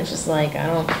DM and it's just like,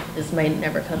 this might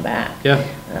never come back.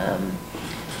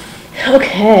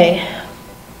 Okay.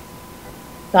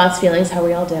 Thoughts, feelings, how are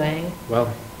we all doing?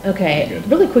 Well. Okay,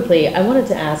 really quickly, I wanted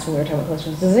to ask when we were talking about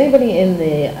questions, does anybody in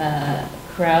the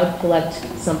crowd collect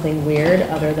something weird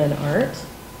other than art?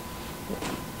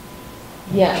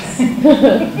 Yes.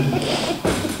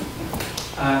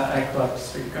 I collect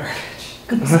street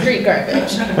garbage. Street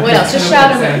garbage. What else? Just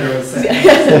shout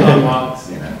them. Walks,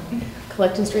 you know.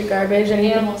 Collecting street garbage.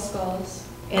 Any animal skulls.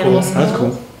 Animal skulls. That's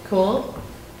cool. Cool.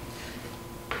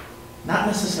 Not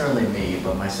necessarily me,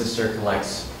 but my sister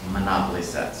collects Monopoly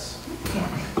sets.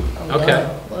 Oh,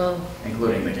 Okay. Well,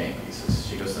 including the game pieces.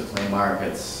 She goes to flea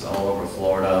markets all over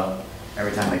Florida.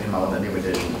 Every time they come out with a new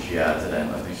edition, she adds it in.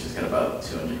 I think she's got about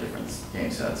 200 different game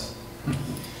sets.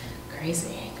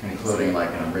 crazy. Including like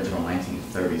an original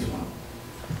 1930s one.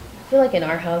 I feel like in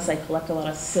our house I collect a lot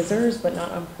of scissors, but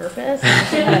not on purpose. I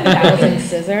just have 1,000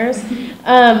 scissors.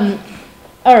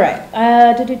 All right.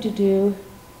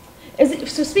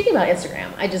 So speaking about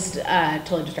Instagram, I just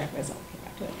totally distracted myself. Get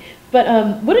back to it.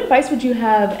 But what advice would you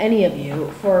have, any of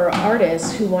you, for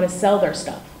artists who want to sell their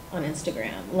stuff on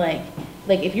Instagram? Like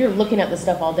if you're looking at the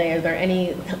stuff all day, are there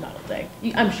any, not all day,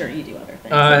 I'm sure you do other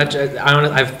things.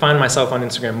 I find myself on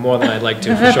Instagram more than I'd like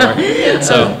to, for sure.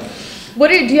 So,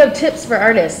 do you have tips for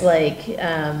artists, like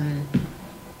on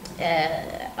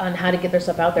how to get their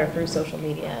stuff out there through social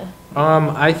media?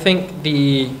 I think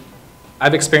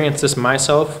I've experienced this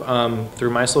myself through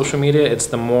my social media. It's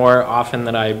the more often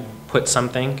that I put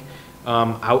something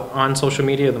out on social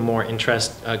media, the more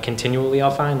interest continually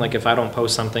I'll find. Like if I don't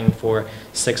post something for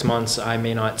 6 months, I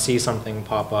may not see something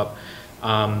pop up.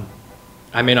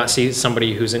 I may not see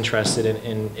somebody who's interested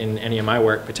in any of my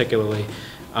work particularly.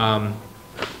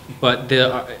 But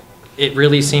it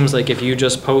really seems like if you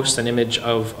just post an image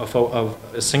of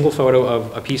a single photo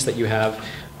of a piece that you have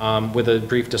with a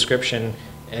brief description,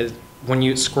 when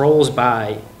you scrolls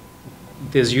by,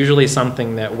 there's usually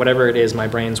something that, whatever it is, my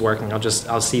brain's working,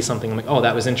 I'll see something, I'm like, oh,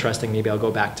 that was interesting, maybe I'll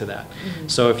go back to that.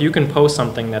 So if you can post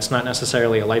something that's not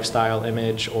necessarily a lifestyle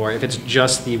image, or if it's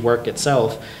just the work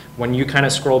itself, when you kind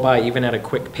of scroll by, even at a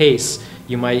quick pace,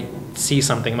 you might see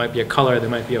something, it might be a color, there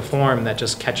might be a form that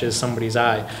just catches somebody's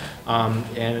eye.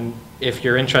 And if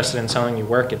you're interested in selling your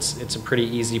work, it's a pretty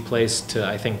easy place to,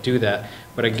 I think, do that.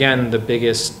 But again, the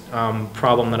biggest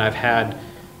problem that I've had,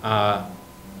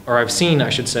 or I've seen, I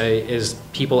should say, is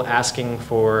people asking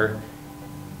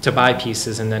to buy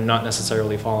pieces and then not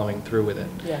necessarily following through with it.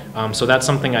 Yeah. So that's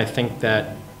something I think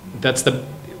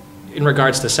in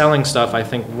regards to selling stuff, I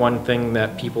think one thing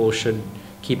that people should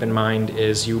keep in mind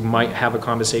is you might have a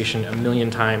conversation a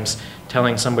million times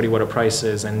telling somebody what a price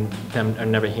is and them are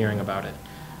never hearing about it.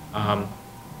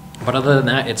 But other than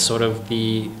that, it's sort of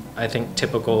I think,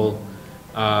 typical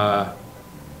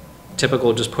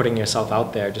just putting yourself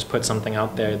out there, just put something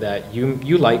out there that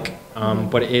you like,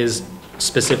 but it is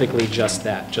specifically just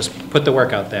that. Just put the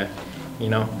work out there,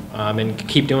 and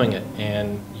keep doing it,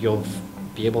 and you'll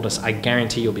be able to, I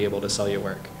guarantee you'll be able to sell your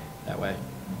work that way.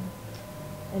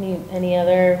 Any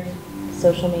other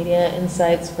social media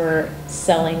insights for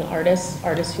selling artists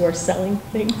who are selling I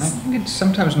things? think it's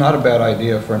sometimes not a bad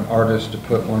idea for an artist to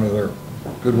put one of their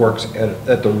good works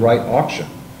at the right auction.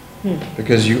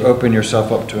 Because you open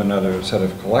yourself up to another set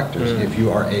of collectors if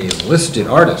you are a listed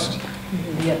artist.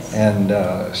 Yes. And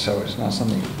so it's not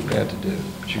something bad to do.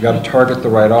 But you got to target the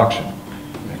right auction.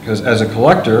 Because as a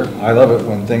collector, I love it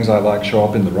when things I like show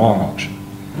up in the wrong auction.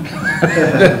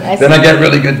 Then I get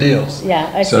really good deals.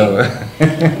 Yeah, I so,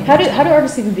 see. How do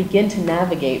artists even begin to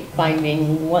navigate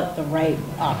finding what the right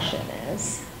auction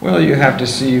is? Well, you have to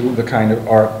see the kind of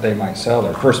art they might sell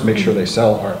there. First, make sure they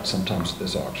sell art sometimes at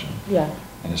this auction. Yeah.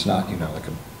 And it's not, like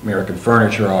an American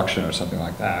furniture auction or something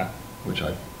like that, which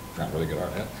I found really good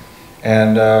art at.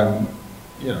 And,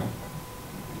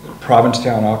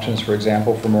 Provincetown auctions, for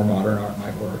example, for more modern art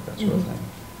might work, that sort of thing.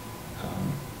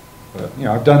 But,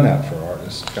 I've done that for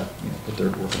artists, put their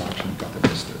work in auction, got them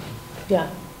listed. Yeah.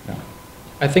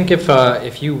 I think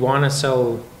if you want to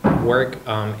sell work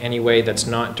any way that's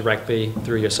not directly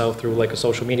through yourself, through like a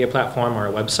social media platform or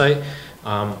a website,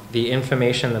 the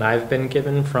information that I've been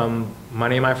given from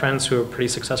many of my friends who are pretty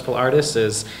successful artists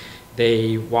is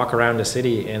they walk around a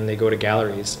city and they go to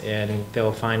galleries and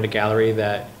they'll find a gallery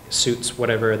that suits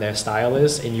whatever their style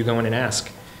is, and you go in and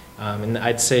ask. And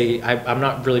I'd say I'm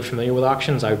not really familiar with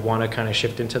auctions. I want to kind of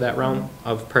shift into that realm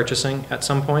of purchasing at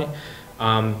some point,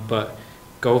 but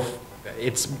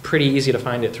it's pretty easy to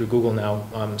find it through Google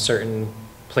now, certain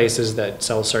places that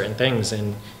sell certain things,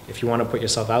 and if you want to put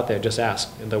yourself out there, just ask.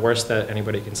 The worst that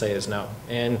anybody can say is no.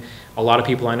 And a lot of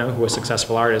people I know who are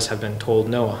successful artists have been told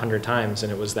no 100 times,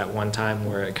 and it was that one time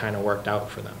where it kind of worked out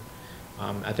for them.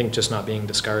 I think just not being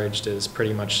discouraged is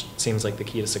pretty much, seems like the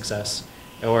key to success,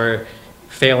 or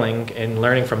failing and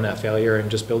learning from that failure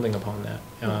and just building upon that.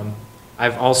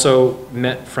 I've also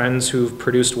met friends who've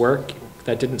produced work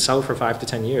that didn't sell for 5 to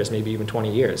 10 years, maybe even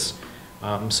 20 years.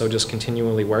 So just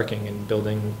continually working and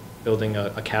building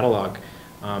a catalog.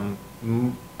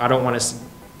 I don't want to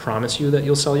promise you that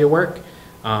you'll sell your work,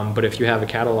 but if you have a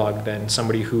catalog, then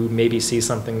somebody who maybe sees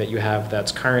something that you have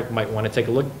that's current might want to take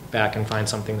a look back and find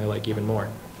something they like even more.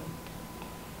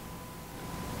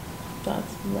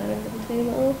 Thoughts from that end of the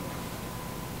table?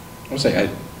 I would say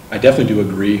I definitely do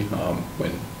agree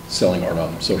when selling art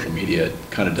on social media, it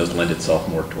kind of does lend itself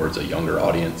more towards a younger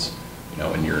audience, and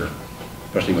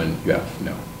especially when you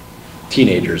have,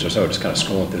 teenagers or so just kind of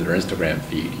scrolling through their Instagram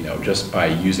feed, just by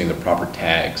using the proper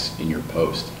tags in your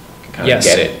post, you can kind of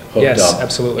get it hooked up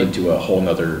absolutely. into a whole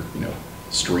nother,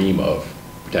 stream of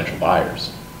potential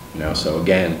buyers, so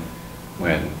again,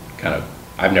 when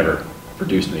I've never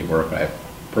produced any work, but I've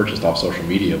purchased off social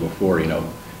media before,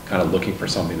 kind of looking for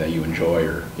something that you enjoy,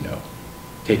 or,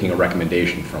 taking a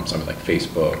recommendation from something like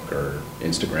Facebook or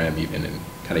Instagram even, and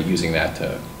kind of using that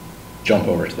to jump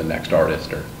over to the next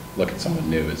artist or look at someone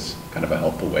new is kind of a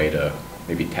helpful way to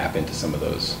maybe tap into some of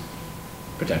those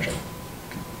potential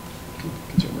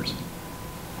consumers.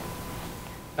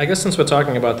 I guess since we're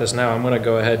talking about this now, I'm going to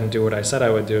go ahead and do what I said I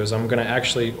would do, is I'm going to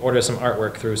actually order some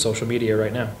artwork through social media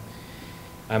right now.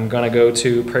 I'm going to go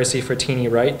to Percy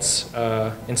Fortini Writes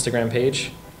Instagram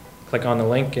page, click on the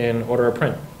link, and order a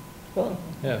print. Cool.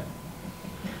 Yeah.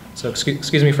 So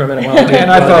excuse me for a minute while I do. And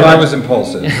I thought I was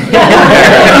impulsive.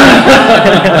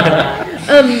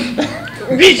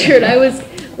 Richard,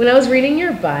 when I was reading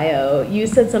your bio, you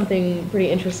said something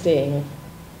pretty interesting.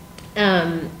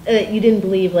 You didn't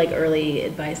believe like early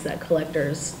advice that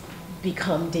collectors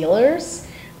become dealers,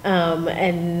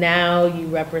 and now you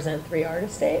represent 3 art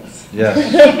estates. Yes.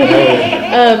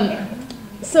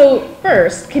 So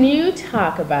first, can you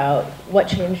talk about what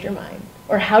changed your mind,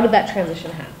 or how did that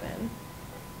transition happen?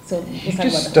 So let's You talk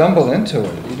just about that. stumbled into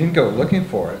it. You didn't go looking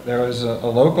for it. There was a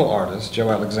local artist, Joe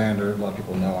Alexander. A lot of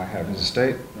people know I have his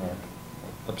estate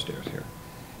upstairs here.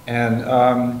 And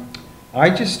I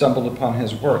just stumbled upon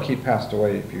his work. He passed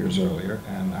away a few years earlier,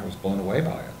 and I was blown away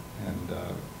by it. And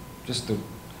just the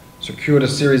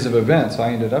circuitous series of events,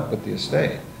 I ended up with the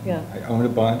estate. Yeah. I own a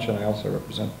bunch, and I also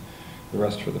represent the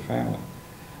rest for the family.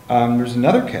 There's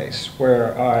another case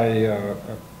where I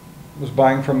was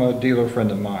buying from a dealer friend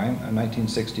of mine, a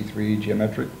 1963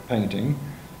 geometric painting,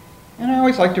 and I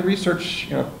always like to research,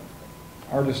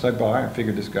 artists I buy. I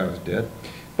figured this guy was dead,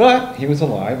 but he was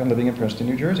alive and living in Princeton,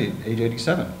 New Jersey, age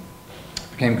 87.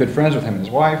 Became good friends with him and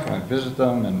his wife, and I visited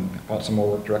them and bought some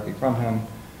more work directly from him.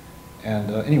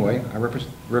 And anyway, I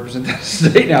represent that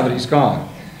estate now that he's gone.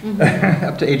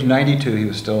 Up to age 92, he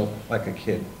was still like a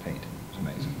kid painting. It was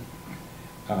amazing.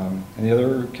 And the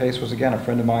other case was, again, a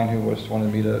friend of mine who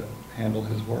wanted me to handle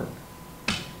his work,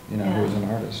 who was an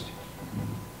artist.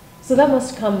 So that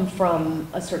must come from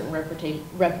a certain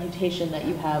reputation that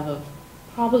you have of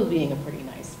probably being a pretty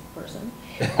nice person,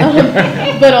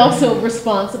 but also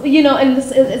responsible. And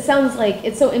it sounds like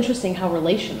it's so interesting how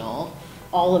relational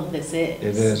all of this is.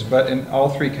 It is, but in all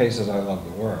 3 cases, I love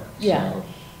the work. Yeah. So,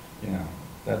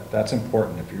 that's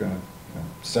important. If you're going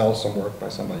to sell some work by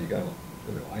somebody, you got to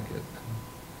really like it.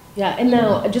 Yeah, and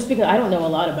now, just because I don't know a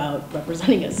lot about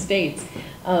representing estates,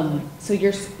 so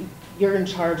you're in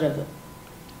charge of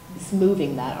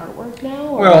moving that artwork now?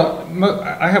 Or? Well,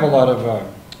 I have a lot of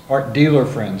art dealer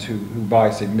friends who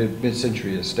buy, say,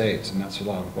 mid-century estates, and that's a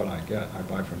lot of what I get. I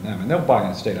buy from them, and they'll buy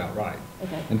an estate outright.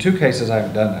 Okay. In 2 cases, I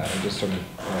haven't done that. I just sort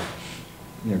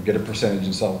of, get a percentage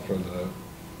and sell it for the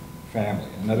family.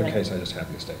 In another Right. case, I just have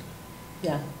the estate.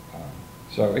 Yeah.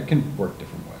 So it can work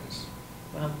different ways.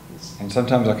 Wow. And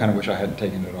sometimes I kind of wish I hadn't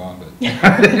taken it on, but,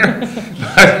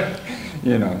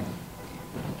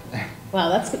 Wow,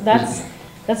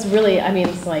 that's really,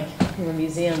 it's like when a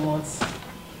museum wants,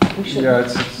 we should Yeah,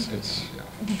 it's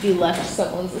be left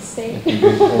someone's estate. it can be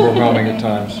overwhelming at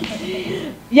times.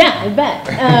 Yeah, I bet.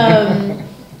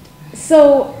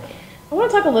 So I want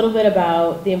to talk a little bit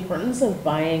about the importance of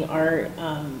buying art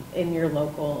in your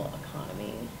local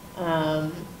economy.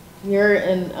 You're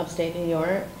in upstate New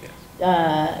York.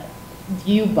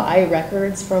 Do you buy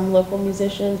records from local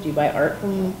musicians? Do you buy art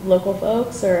from local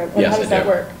folks? Or Yes, how does that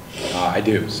work? I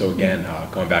do. So again,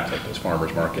 going back to those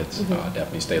farmers markets,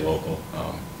 definitely stay local.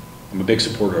 I'm a big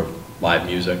supporter of live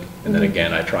music, and then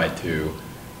again, I try to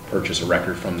purchase a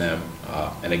record from them.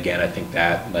 And again, I think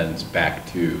that lends back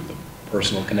to the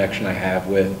personal connection I have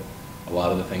with a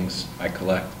lot of the things I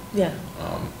collect. Yeah.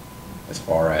 As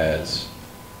far as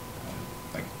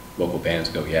like local bands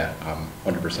go, yeah, I'm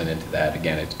 100% into that.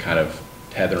 Again, it's kind of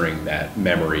tethering that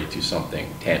memory to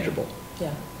something tangible.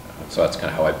 Yeah. So that's kind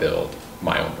of how I build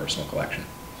my own personal collection.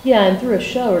 Yeah, and through a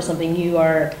show or something, you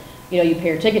are, you pay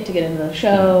your ticket to get into the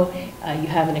show, you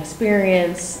have an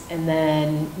experience, and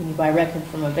then when you buy a record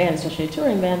from a band, especially a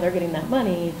touring band, they're getting that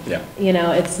money. Yeah.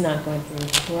 It's not going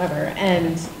through whoever.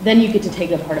 And then you get to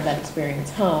take a part of that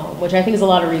experience home, which I think is a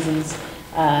lot of reasons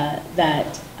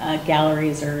that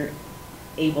galleries are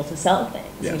able to sell things.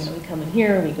 Yes. We come in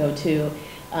here, we go to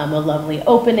a lovely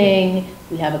opening,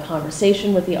 we have a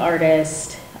conversation with the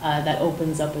artist, that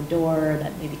opens up a door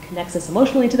that maybe connects us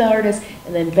emotionally to the artist,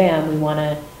 and then bam, we want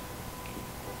to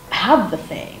have the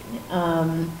thing.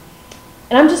 And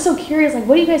I'm just so curious, like,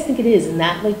 what do you guys think it is in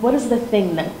that? Like, what is the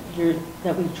thing that we're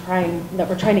trying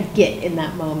to get in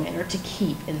that moment, or to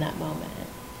keep in that moment?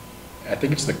 I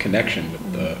think it's the connection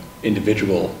with the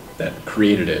individual that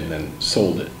created it and then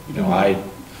sold it. I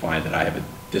find that I have a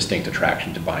distinct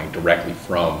attraction to buying directly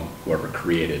from whoever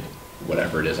created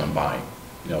whatever it is I'm buying.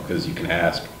 Because you can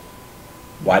ask,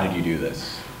 why did you do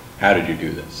this? How did you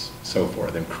do this? So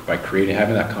forth. And by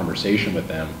having that conversation with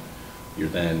them, you're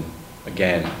then,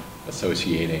 again,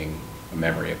 associating a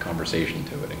memory, a conversation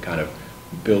to it, and kind of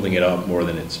building it up more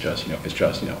than it's just, if it's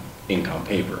just, ink on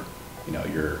paper.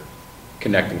 You're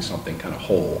connecting something kind of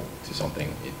whole to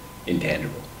something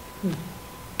intangible.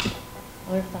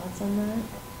 Other thoughts on that?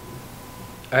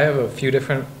 I have a few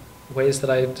different ways that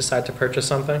I decide to purchase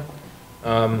something.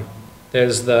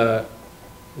 There's the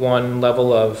one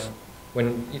level of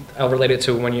I'll relate it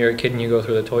to when you're a kid and you go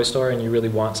through the toy store and you really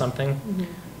want something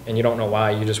and you don't know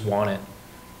why, you just want it.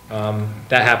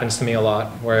 That happens to me a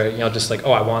lot where, just like,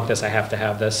 oh, I want this, I have to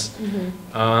have this.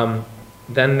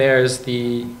 Then there's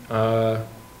the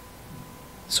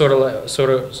sort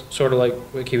of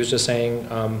like he was just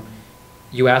saying.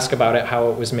 You ask about it, how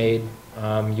it was made.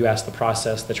 You ask the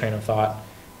process, the train of thought,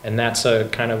 and that's a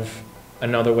kind of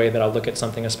another way that I'll look at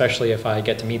something, especially if I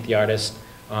get to meet the artist.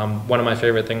 One of my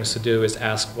favorite things to do is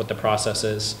ask what the process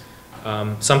is.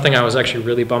 Something I was actually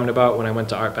really bummed about when I went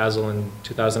to Art Basel in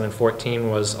 2014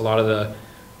 was a lot of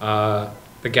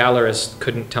the gallerists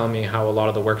couldn't tell me how a lot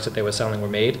of the works that they were selling were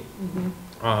made.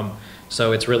 Mm-hmm.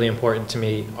 So it's really important to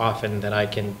me often that I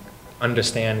can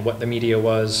understand what the media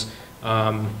was,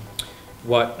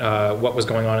 what was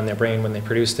going on in their brain when they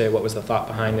produced it, what was the thought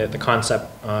behind it. The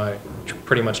concept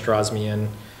pretty much draws me in.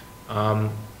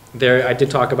 I did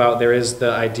talk about there is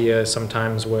the idea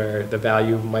sometimes where the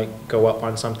value might go up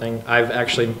on something. I've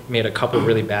actually made a couple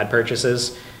really bad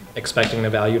purchases expecting the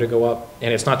value to go up,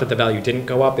 and it's not that the value didn't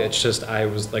go up, it's just I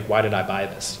was like, why did I buy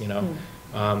this, you know?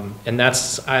 And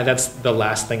that's the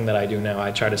last thing that I do now.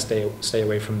 I try to stay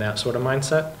away from that sort of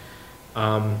mindset.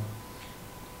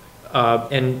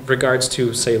 In regards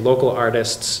to, say, local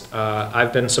artists,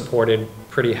 I've been supported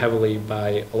pretty heavily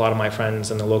by a lot of my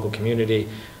friends in the local community.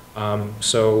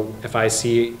 So if I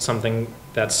see something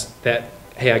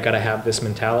hey, I gotta have this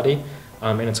mentality,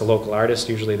 and it's a local artist,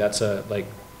 usually that's a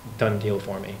done deal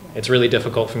for me. It's really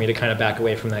difficult for me to kind of back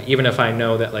away from that, even if I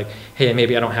know that hey,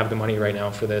 maybe I don't have the money right now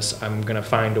for this. I'm gonna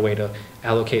find a way to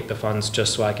allocate the funds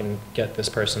just so I can get this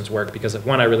person's work, because if,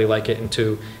 one, I really like it, and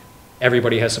two,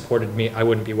 everybody has supported me. I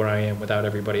wouldn't be where I am without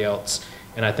everybody else.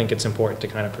 And I think it's important to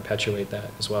kind of perpetuate that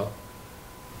as well.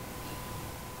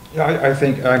 Yeah, I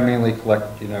think I mainly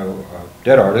collect,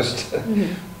 dead artists.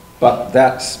 Mm-hmm. But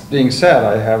that's being said,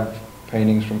 I have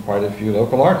paintings from quite a few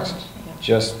local artists. Yeah.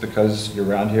 Just because you're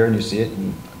around here and you see it,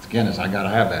 and again, I gotta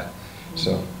have that. Mm-hmm.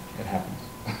 So it happens.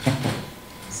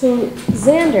 So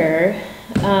Xander,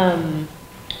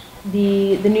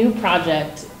 the new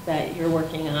project that you're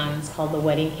working on is called the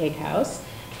Wedding Cake House.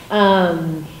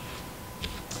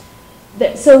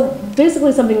 So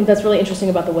basically something that's really interesting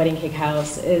about the Wedding Cake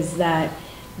House is that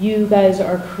you guys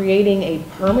are creating a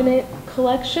permanent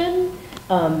collection,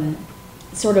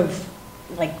 sort of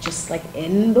just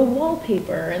in the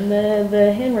wallpaper and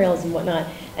the handrails and whatnot,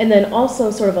 and then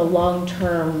also sort of a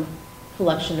long-term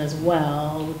collection as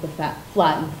well with the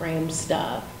flat and framed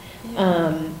stuff.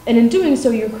 And in doing so,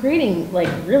 you're creating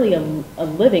really a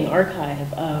living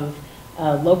archive of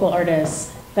local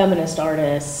artists, feminist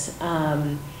artists.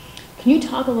 Can you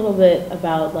talk a little bit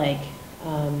about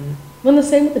the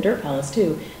same with the Dirt Palace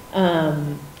too?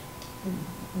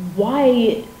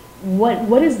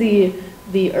 What is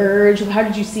the urge? Where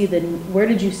did you see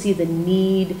the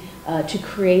need to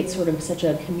create sort of such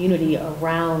a community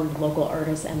around local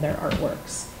artists and their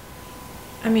artworks?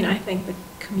 I mean, I think the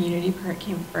community part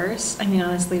came first. I mean,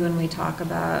 honestly, when we talk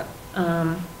about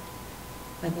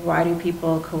why do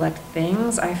people collect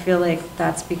things, I feel like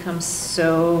that's become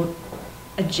so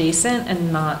adjacent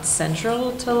and not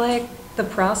central to the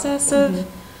process of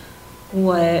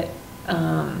what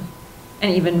and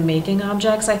even making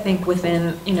objects. I think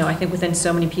within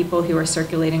so many people who are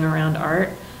circulating around art,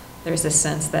 there's this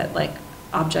sense that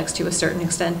objects to a certain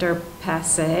extent are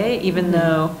passé, even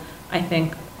though I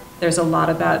think there's a lot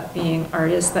about being an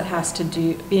artist that has to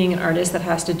do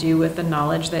with the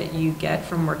knowledge that you get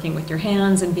from working with your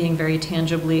hands and being very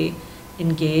tangibly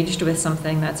engaged with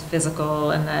something that's physical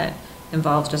and that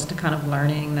involves just a kind of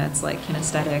learning that's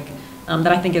kinesthetic, that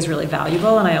I think is really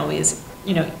valuable. And I always,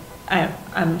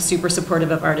 I'm super supportive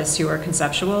of artists who are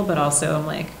conceptual, but also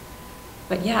I'm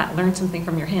but yeah, learn something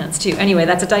from your hands too. Anyway,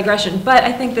 that's a digression. But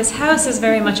I think this house is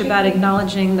very much about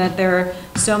acknowledging that there are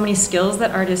so many skills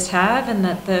that artists have, and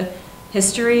that the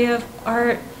history of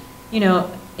art,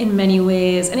 in many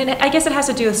ways, and I guess it has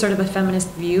to do with sort of a feminist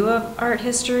view of art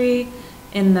history,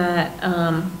 in that,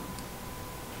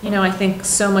 I think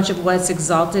so much of what's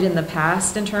exalted in the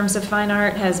past in terms of fine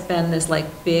art has been this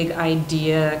big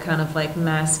idea, kind of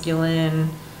masculine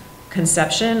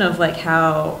conception of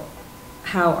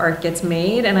how art gets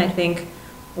made. And I think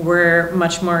we're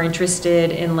much more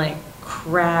interested in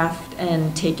craft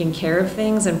and taking care of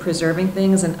things and preserving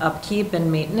things and upkeep and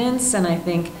maintenance. And I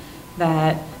think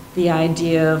that the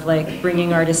idea of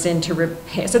bringing artists in to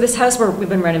repair. So this house where we've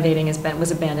been renovating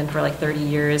was abandoned for 30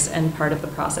 years, and part of the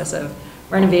process of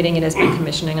renovating it has been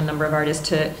commissioning a number of artists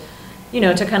to,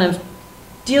 to kind of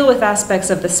deal with aspects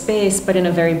of the space, but in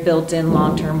a very built-in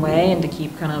long-term way, and to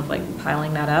keep kind of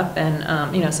piling that up.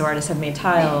 And so artists have made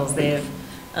tiles, they've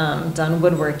done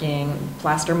woodworking,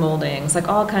 plaster moldings,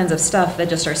 all kinds of stuff that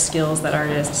just are skills that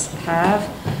artists have.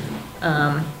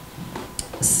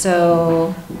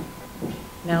 So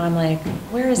now I'm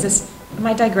where is this am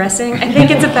I digressing? I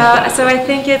think it's about, so I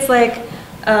think it's like,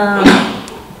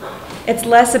 it's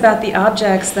less about the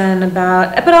objects than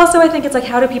about, but also I think it's like,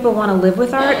 how do people want to live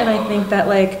with art? And I think that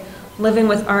like living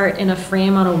with art in a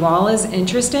frame on a wall is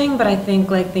interesting, but I think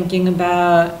like thinking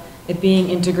about it being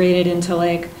integrated into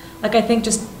like I think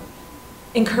just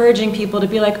encouraging people to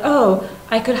be like, oh,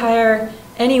 I could hire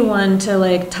anyone to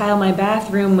like tile my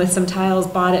bathroom with some tiles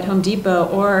bought at Home Depot,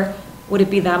 or would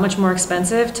it be that much more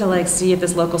expensive to like see if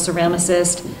this local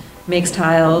ceramicist makes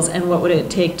tiles, and what would it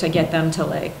take to get them to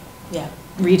like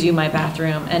redo my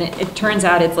bathroom? And it turns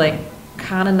out it's like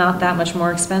kind of not that much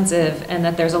more expensive, and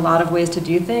that there's a lot of ways to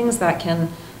do things that can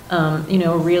you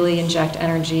know, really inject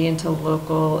energy into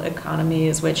local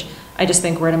economies, which I just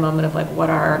think we're at a moment of like, what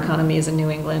are our economies in New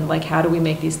England? Like, how do we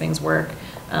make these things work?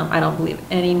 I don't believe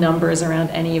any numbers around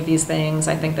any of these things.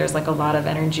 I think there's like a lot of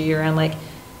energy around like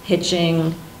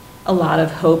hitching a lot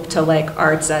of hope to like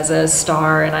arts as a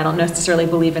star, and I don't necessarily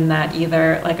believe in that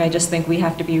either. Like, I just think we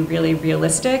have to be really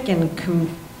realistic and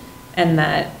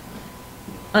that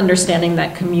understanding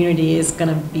that community is going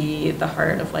to be the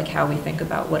heart of like how we think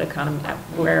about what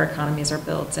where economies are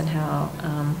built, and how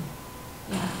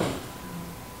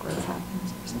growth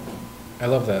happens or something. I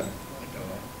love that.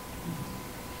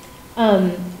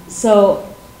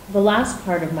 So the last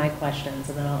part of my questions,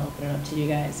 and then I'll open it up to you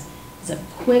guys, is a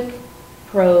quick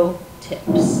pro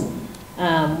tips.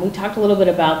 We talked a little bit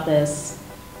about this,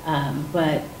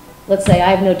 but let's say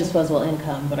I have no disposable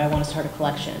income, but I want to start a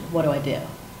collection. What do I do?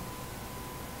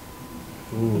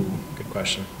 Ooh, good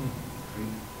question.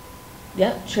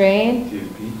 Yep, train.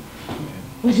 TFP.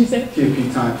 What'd you say?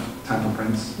 TFP, time for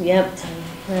prints. Yep, time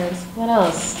for prints. What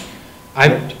else?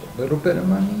 A little bit of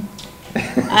money.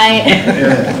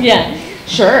 Yeah,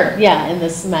 sure, yeah, in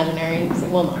this imaginary,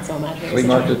 well, not so imaginary. Flea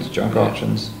markets, junk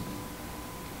auctions.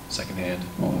 Secondhand,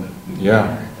 all of it.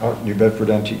 Yeah, New Bedford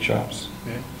antique shops.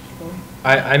 Yeah.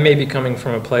 I may be coming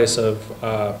from a place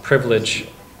of privilege,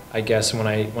 I guess, when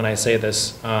I say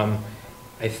this.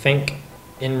 I think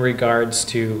in regards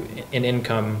to an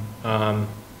income,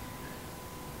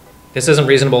 this isn't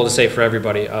reasonable to say for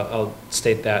everybody. I'll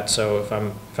state that. So if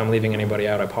I'm leaving anybody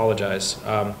out, I apologize.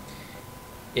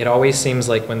 It always seems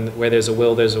like where there's a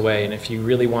will, there's a way. And if you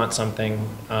really want something,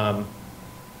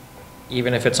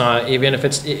 even if it's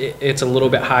a little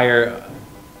bit higher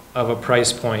of a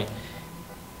price point,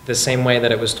 the same way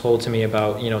that it was told to me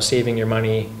about, you know, saving your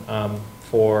money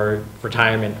for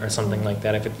retirement or something like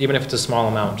that. Even if it's a small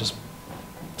amount, just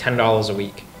 $10 a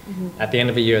week. Mm-hmm. At the end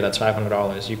of the year, that's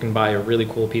 $500. You can buy a really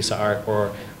cool piece of art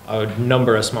or a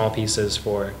number of small pieces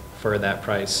for that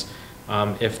price.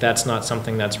 If that's not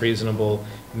something that's reasonable,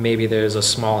 maybe there's a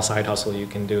small side hustle you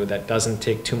can do that doesn't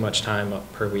take too much time up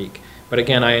per week. But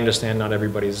again, I understand not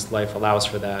everybody's life allows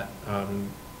for that.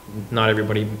 Not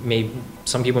everybody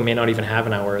some people may not even have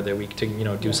an hour of their week to, you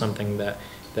know, do something that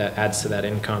adds to that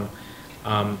income.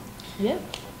 Yeah.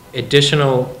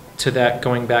 Additional to that,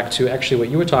 going back to actually what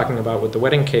you were talking about with the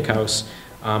wedding cake house,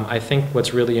 I think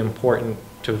what's really important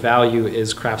to value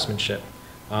is craftsmanship.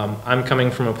 I'm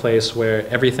coming from a place where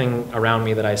everything around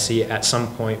me that I see at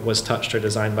some point was touched or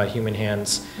designed by human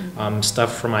hands. Mm-hmm.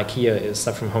 Stuff from IKEA is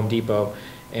stuff from Home Depot,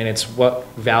 and it's what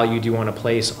value do you want to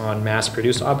place on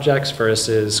mass-produced objects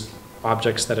versus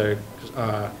objects that are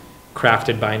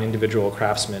crafted by an individual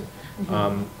craftsman.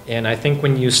 Mm-hmm. And I think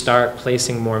when you start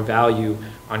placing more value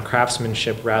on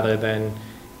craftsmanship rather than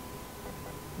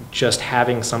just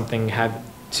having something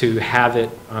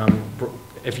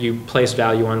if you place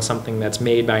value on something that's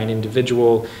made by an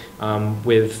individual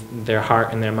with their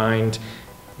heart and their mind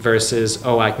versus,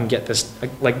 oh, I can get this,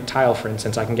 like tile, for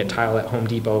instance, I can get tile at Home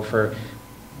Depot for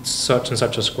such and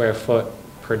such a square foot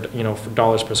for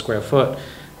dollars per square foot.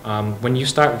 When you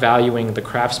start valuing the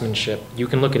craftsmanship, you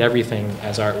can look at everything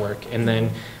as artwork. And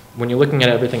then when you're looking at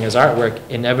everything as artwork,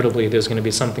 inevitably there's going to be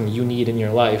something you need in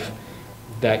your life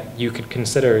that you could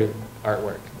consider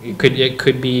artwork. It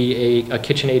could be a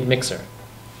KitchenAid mixer.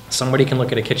 Somebody can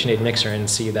look at a KitchenAid mixer and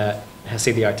see the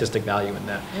artistic value in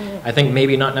that. I think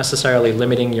maybe not necessarily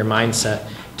limiting your mindset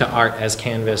to art as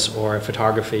canvas or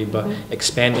photography, but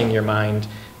expanding your mind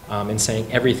and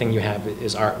saying everything you have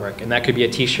is artwork. And that could be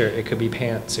a t-shirt, it could be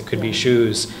pants, it could be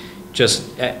shoes.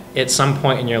 Just at some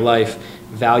point in your life,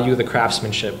 value the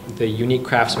craftsmanship, the unique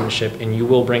craftsmanship, and you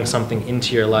will bring something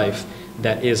into your life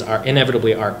that is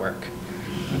inevitably artwork.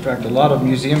 In fact, a lot of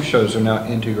museum shows are now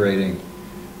integrating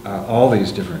all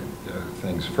these different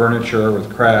things, furniture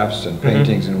with crafts and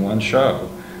paintings in one show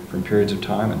from periods of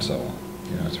time and so on.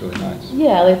 You know, it's really nice.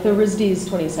 Yeah, like the RISD's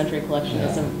 20th Century Collection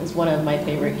is one of my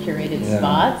favorite curated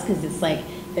spots, because it's like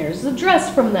there's a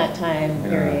dress from that time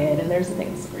period and there's a thing.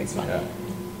 It's a great spot.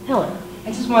 Helen.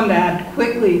 I just wanted to add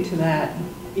quickly to that,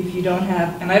 if you don't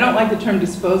have, and I don't like the term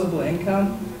disposable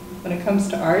income when it comes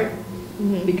to art,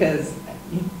 because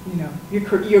you know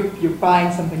you're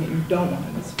buying something that you don't want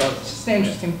to dispose. It's just an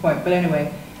interesting point. But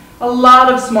anyway, a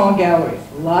lot of small galleries,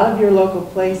 a lot of your local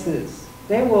places,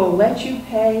 they will let you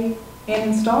pay in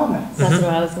installments. That's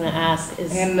what I was going to ask.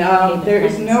 And there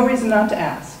is no reason not to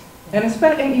ask. And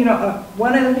especially, you know,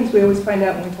 one of the things we always find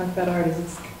out when we talk about art is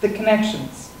it's the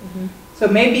connections. So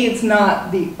maybe it's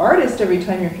not the artist every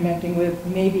time you're connecting with,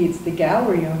 maybe it's the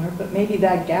gallery owner, but maybe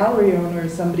that gallery owner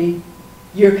is somebody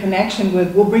your connection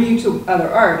with will bring you to other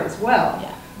art as well.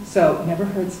 Yeah. So it never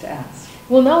hurts to ask.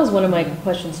 Well, that was one of my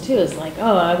questions too, is like,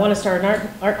 oh, I want to start an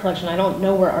art collection. I don't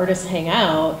know where artists hang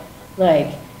out,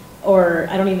 like, or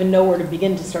I don't even know where to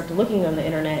begin to start to looking on the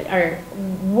internet.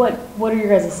 What are your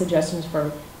guys' suggestions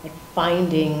for like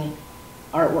finding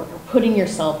artwork or putting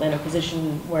yourself in a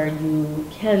position where you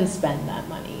can spend that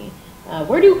money?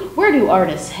 Where do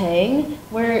artists hang?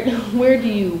 Where do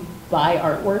you buy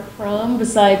artwork from?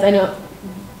 Besides, I know,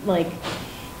 like,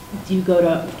 do you go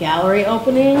to gallery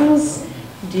openings?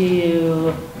 Do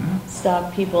you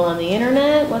stalk people on the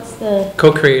internet? What's the...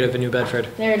 Co-Creative in New Bedford.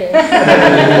 There it is.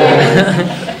 There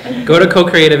it is. Go to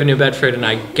Co-Creative in New Bedford, and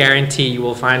I guarantee you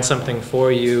will find something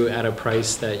for you at a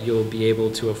price that you'll be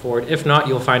able to afford. If not,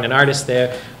 you'll find an artist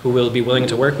there who will be willing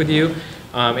to work with you.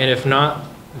 And if not,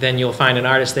 then you'll find an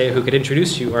artist there who could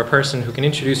introduce you, or a person who can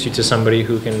introduce you to somebody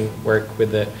who can work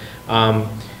with it.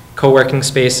 Co-working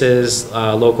spaces,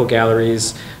 local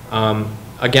galleries.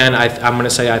 Again, I'm going to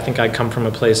say I think I come from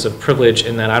a place of privilege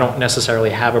in that I don't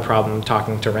necessarily have a problem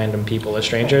talking to random people or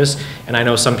strangers, and I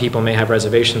know some people may have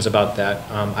reservations about that.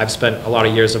 I've spent a lot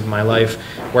of years of my life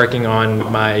working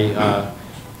on my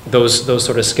those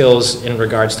sort of skills in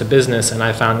regards to business, and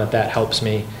I found that that helps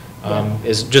me,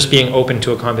 is just being open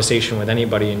to a conversation with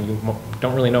anybody, and you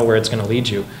don't really know where it's going to lead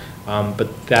you.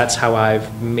 But that's how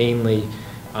I've mainly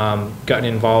gotten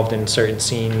involved in certain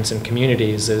scenes and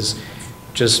communities, is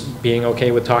just being okay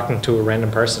with talking to a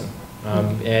random person,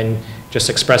 and just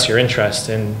express your interest.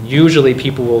 And usually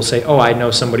people will say, oh, I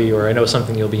know somebody, or I know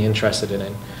something you'll be interested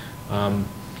in.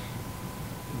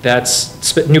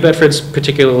 New Bedford's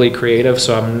particularly creative,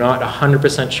 so I'm not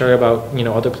 100% sure about, you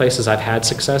know, other places. I've had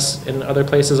success in other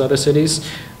places, other cities,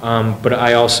 but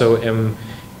I also am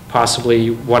possibly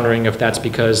wondering if that's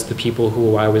because the people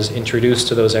who I was introduced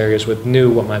to those areas with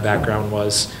knew what my background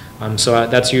was. So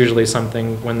that's usually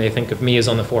something, when they think of me, is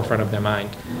on the forefront of their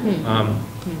mind.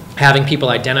 Having people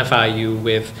identify you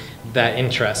with that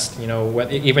interest, you know,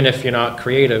 even if you're not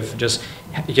creative, just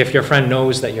if your friend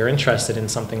knows that you're interested in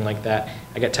something like that.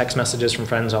 I get text messages from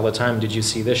friends all the time. Did you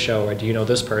see this show? Or do you know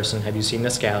this person? Have you seen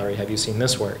this gallery? Have you seen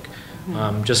this work?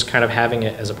 Just kind of having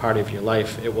it as a part of your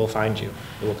life, it will find you.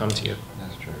 It will come to you.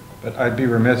 That's true. But I'd be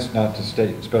remiss not to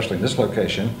state, especially in this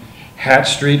location,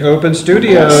 Hatch Street Open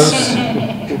Studios.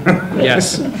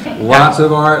 Yes. Lots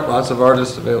of art, lots of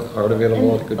artists art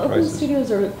available at good open prices.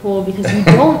 studios are cool because you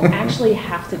don't actually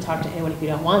have to talk to anyone if you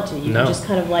don't want to. You can just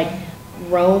kind of like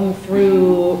roam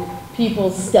through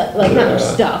people's stuff, like not their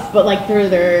stuff, but like through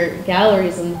their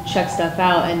galleries and check stuff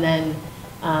out, and then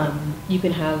you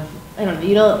can have, I don't know,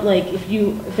 you don't, like,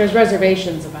 if there's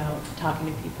reservations about talking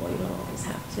to people, you don't always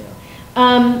have to.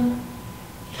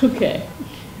 Okay.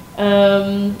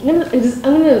 I'm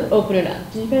gonna open it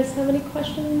up. Do you guys have any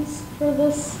questions for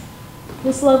this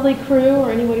lovely crew,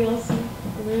 or anybody else in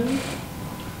the room?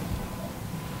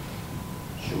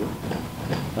 Sure.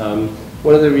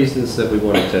 One of the reasons that we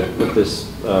wanted to put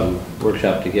this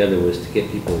workshop together was to get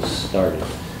people started,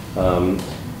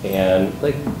 and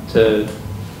like to,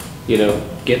 you know,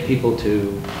 get people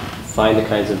to find the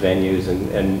kinds of venues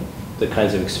and the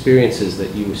kinds of experiences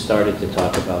that you started to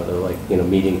talk about, or like, you know,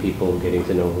 meeting people, getting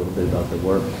to know a little bit about the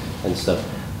work and stuff.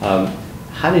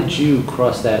 How did you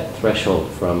cross that threshold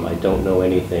from I don't know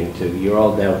anything to you're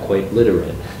all now quite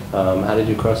literate? How did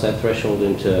you cross that threshold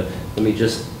into let me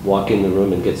just walk in the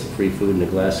room and get some free food and a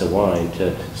glass of wine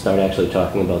to start actually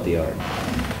talking about the art?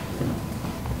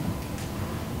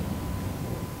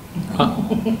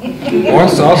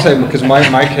 Also, I'll say, because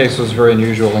my case was very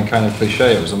unusual and kind of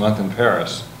cliche. It was a month in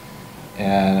Paris.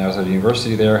 And I was at a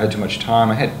university there, I had too much time.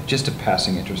 I had just a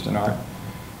passing interest in art.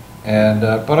 And,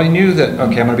 but I knew that,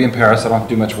 okay, I'm going to be in Paris. I don't have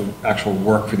to do much actual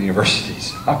work for the university.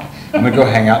 So I'm going to go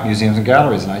hang out in museums and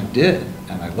galleries. And I did.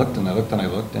 And I looked and I looked and I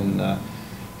looked. And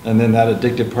then that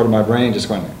addictive part of my brain just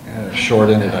went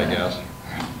short-ended, I guess.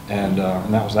 And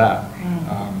that was that.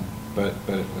 But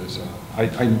it was, I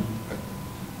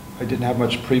didn't have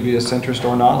much previous interest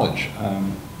or knowledge.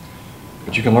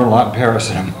 But you can learn a lot in Paris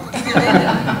in a month.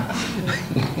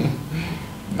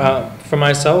 For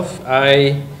myself,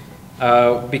 I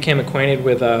became acquainted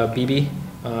with BB.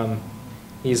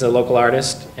 He's a local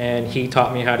artist, and he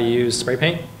taught me how to use spray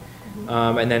paint,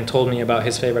 and then told me about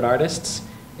his favorite artists.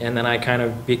 And then I kind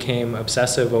of became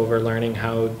obsessive over learning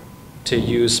how to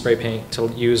use spray paint, to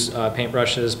use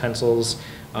paintbrushes, pencils,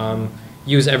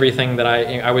 use everything that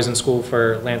I was in school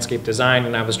for landscape design,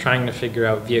 and I was trying to figure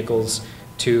out vehicles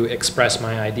to express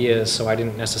my ideas, so I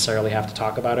didn't necessarily have to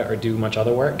talk about it or do much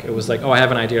other work. It was like, oh, I have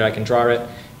an idea, I can draw it,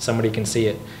 somebody can see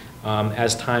it.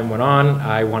 As time went on,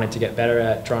 I wanted to get better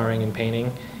at drawing and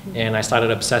painting, and I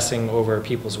started obsessing over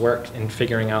people's work and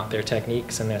figuring out their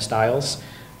techniques and their styles.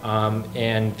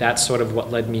 And that's sort of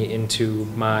what led me into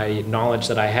my knowledge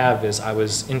that I have. Is I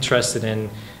was interested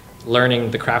in learning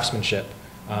the craftsmanship.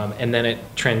 And then it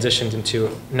transitioned into,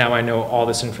 now I know all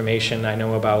this information. I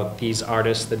know about these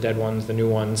artists, the dead ones, the new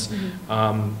ones.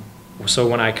 So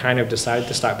when I kind of decided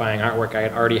to start buying artwork, I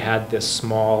had already had this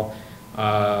small,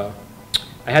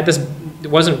 it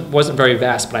wasn't very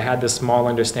vast, but I had this small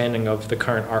understanding of the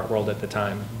current art world at the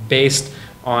time, based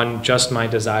on just my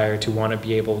desire to want to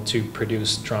be able to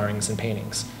produce drawings and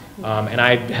paintings. And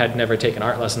I had never taken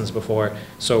art lessons before,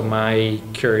 so my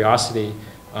curiosity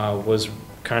was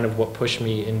kind of what pushed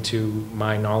me into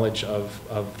my knowledge of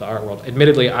the art world.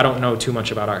 Admittedly, I don't know too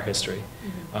much about art history.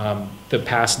 The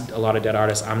past, a lot of dead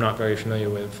artists, I'm not very familiar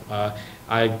with.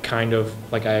 I kind of,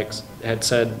 like I had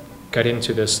said, got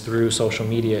into this through social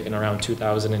media in around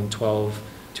 2012,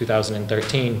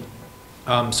 2013.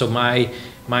 So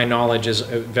my knowledge is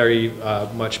very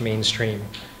much mainstream.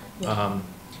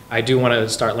 I do want to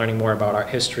start learning more about art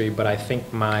history, but I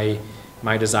think my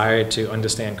desire to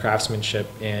understand craftsmanship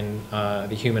and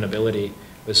the human ability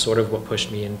was sort of what pushed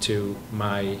me into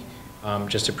my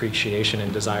just appreciation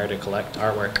and desire to collect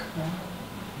artwork.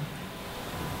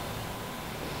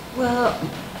 Well,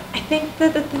 I think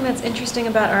that the thing that's interesting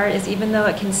about art is, even though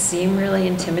it can seem really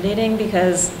intimidating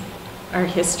because art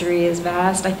history is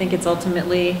vast, I think it's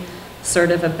ultimately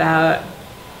sort of about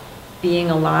being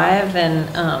alive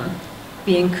and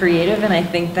being creative, and I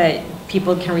think that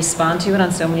people can respond to it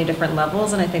on so many different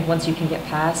levels. And I think once you can get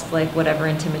past like whatever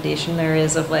intimidation there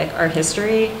is of like art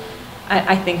history,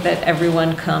 I think that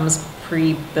everyone comes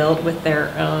pre-built with their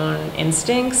own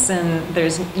instincts, and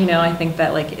there's, you know, I think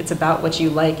that like it's about what you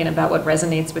like and about what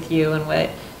resonates with you and what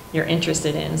you're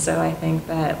interested in. So I think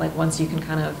that like once you can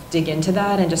kind of dig into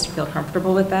that and just feel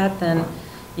comfortable with that, then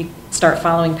you start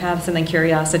following paths, and then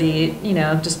curiosity, you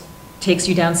know, just takes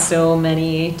you down so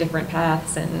many different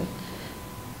paths, and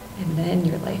then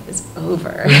your life is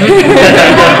over. Or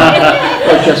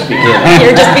just beginning.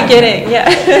 You're just beginning, yeah.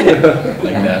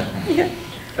 Like that. Yeah.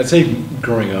 I'd say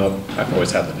growing up, I've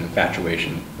always had an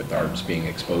infatuation with art, just being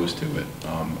exposed to it.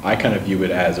 I kind of view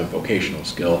it as a vocational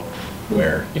skill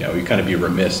where, you know, you kind of be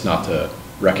remiss not to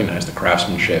recognize the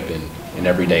craftsmanship in an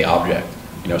everyday object.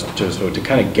 You know, so to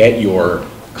kind of get your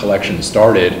collection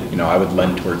started, you know, I would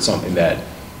lend towards something that,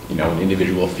 you know, an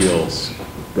individual feels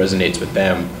resonates with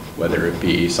them, whether it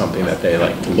be something that they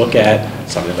like to look at,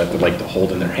 something that they like to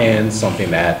hold in their hands, something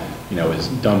that, you know, is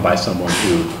done by someone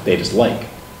who they just like.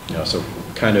 You know, so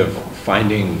kind of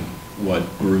finding what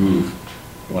groove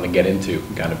you want to get into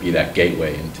and kind of be that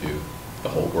gateway into the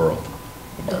whole world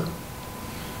of art.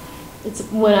 It's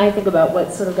when I think about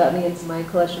what sort of got me into my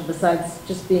collection, besides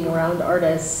just being around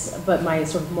artists, but my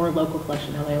sort of more local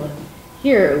collection, how I live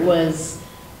here, was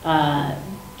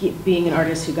being an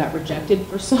artist who got rejected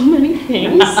for so many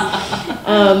things.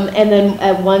 And then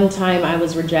at one time I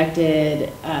was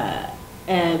rejected,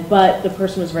 but the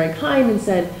person was very kind and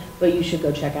said, but you should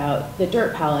go check out the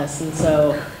Dirt Palace. And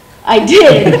so I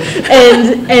did,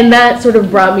 and that sort of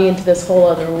brought me into this whole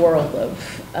other world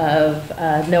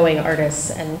of knowing artists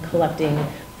and collecting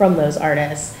from those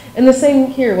artists. And the same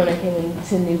here when I came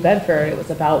into New Bedford. It was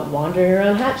about wandering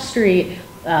around Hatch Street.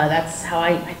 That's how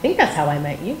I think that's how I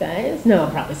met you guys. No,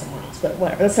 probably somewhere else, but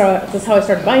whatever. That's how I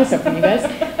started buying stuff from you guys.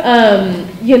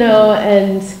 You know,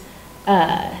 and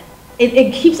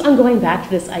it keeps on going back to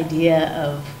this idea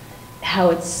of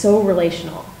how it's so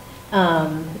relational.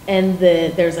 And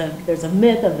there's a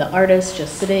myth of the artist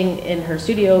just sitting in her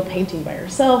studio painting by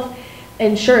herself.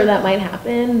 And sure, that might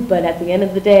happen, but at the end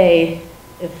of the day,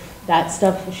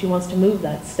 if she wants to move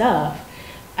that stuff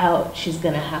out, she's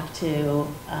gonna have to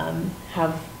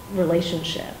have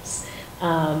relationships.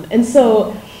 And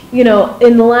so, you know,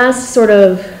 in the last sort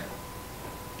of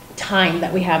time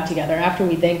that we have together, after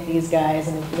we thank these guys,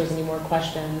 and if there's any more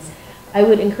questions, I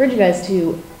would encourage you guys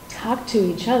to talk to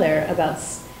each other about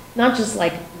not just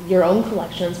like your own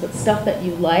collections, but stuff that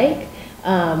you like.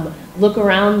 Look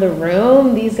around the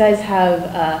room. These guys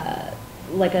have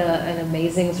like an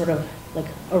amazing sort of like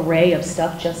array of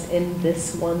stuff just in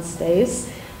this one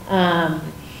space.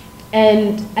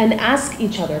 And ask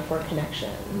each other for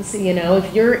connections. You know,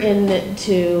 if you're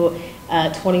into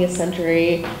 20th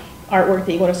century artwork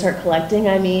that you want to start collecting,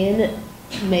 I mean,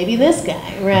 maybe this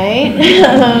guy, right?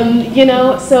 You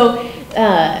know, so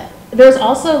there's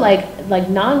also like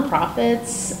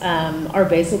nonprofits are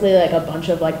basically like a bunch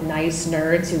of like nice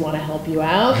nerds who want to help you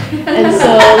out, and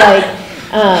so like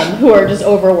who are just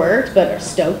overworked but are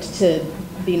stoked to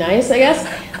be nice, I guess.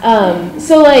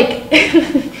 So like.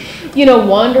 You know,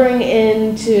 wandering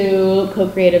into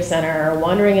Co-Creative Center or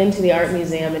wandering into the art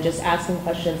museum and just asking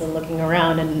questions and looking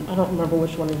around. And I don't remember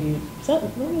which one of you said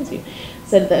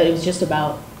that it was just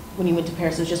about, when you went to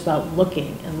Paris, it was just about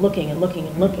looking and looking and looking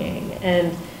and looking.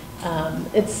 And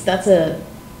that's a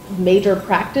major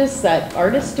practice that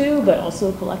artists do, but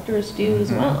also collectors do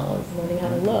as well, is learning how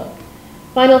to look.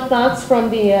 Final thoughts from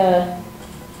the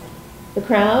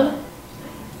crowd?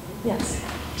 Yes.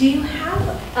 Do you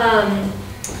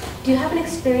have an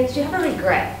experience, do you have a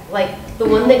regret, like the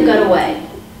one that got away?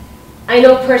 I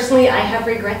know personally I have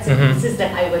regrets of pieces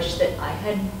that I wish that I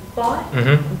had bought.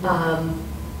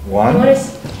 One? Yeah,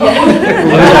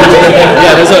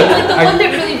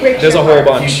 there's a whole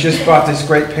bunch. You just bought this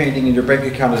great painting and your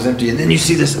bank account is empty, and then you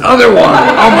see this other one.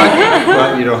 Oh my God!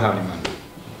 Well, you don't have any money.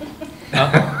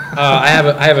 I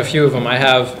have a few of them. I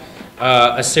have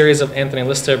a series of Anthony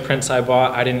Lister prints I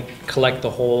bought. I didn't collect the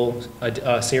whole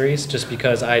series just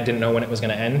because I didn't know when it was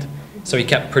going to end. So he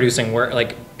kept producing work,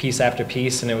 like piece after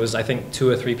piece, and it was, I think, 2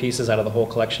 or 3 pieces out of the whole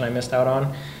collection I missed out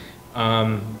on.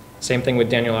 Same thing with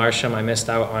Daniel Arsham. I missed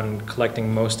out on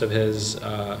collecting most of his,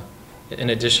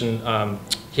 in addition,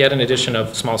 he had an edition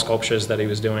of small sculptures that he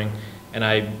was doing, and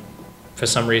I, for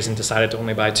some reason, decided to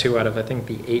only buy 2 out of, I think,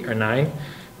 the 8 or 9.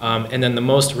 And then the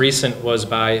most recent was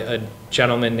by a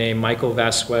gentleman named Michael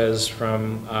Vasquez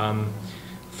from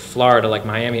Florida, like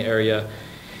Miami area.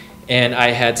 And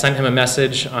I had sent him a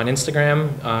message on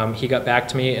Instagram. He got back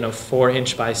to me, in a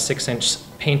 4-inch by 6-inch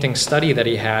painting study that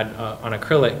he had on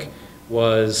acrylic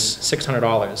was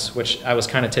 $600, which I was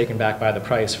kind of taken back by the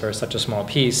price for such a small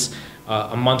piece.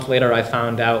 A month later, I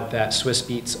found out that Swiss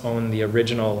Beats owned the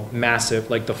original massive,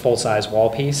 like the full-size wall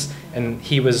piece, and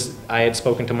I had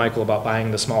spoken to Michael about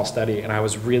buying the small study, and I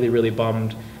was really, really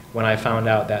bummed when I found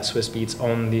out that Swiss Beats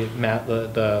owned the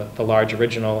large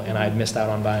original, and I'd missed out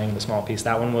on buying the small piece.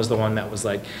 That one was the one that was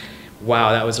like,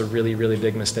 wow, that was a really, really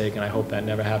big mistake, and I hope that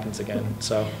never happens again.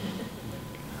 So.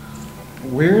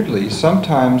 Weirdly,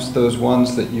 sometimes those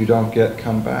ones that you don't get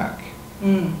come back.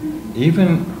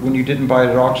 Even when you didn't buy it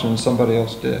at auction and somebody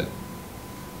else did.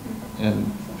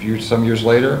 And some years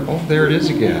later, oh, there it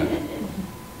is again.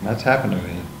 That's happened to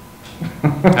me.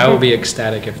 I will be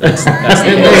ecstatic if that's the case.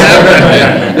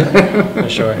 For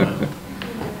sure.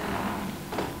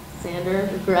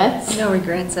 Xander, regrets? No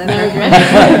regrets ever. No regrets?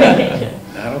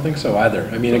 I don't think so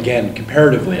either. I mean, again,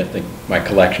 comparatively, I think my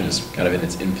collection is kind of in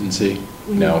its infancy.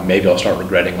 You know, maybe I'll start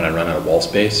regretting when I run out of wall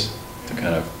space to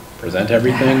kind of present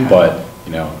everything, but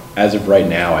you know, as of right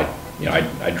now, I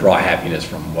draw happiness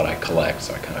from what I collect,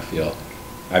 so I kind of feel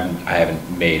I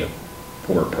haven't made a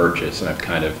poor purchase, and I've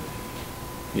kind of,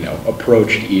 you know,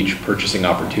 approached each purchasing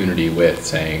opportunity with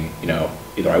saying, you know,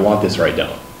 either I want this or I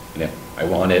don't, and if I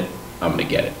want it, I'm going to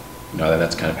get it. You know,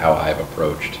 that's kind of how I've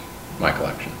approached my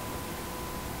collection.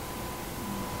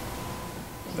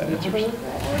 Does that answer?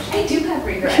 I do have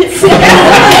regrets.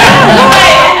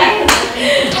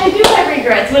 I do have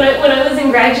regrets. When I was in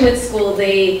graduate school,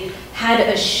 they had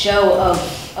a show of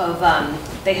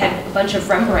they had a bunch of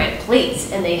Rembrandt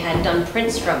plates, and they had done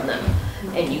prints from them,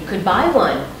 and you could buy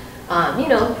one, you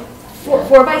know,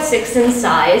 4 by 6 in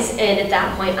size, and at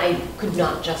that point I could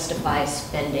not justify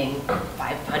spending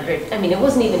 $500. I mean, it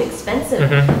wasn't even expensive,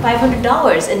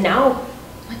 $500, and now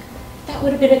like, that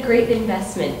would have been a great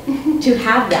investment to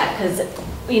have that, because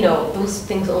you know, those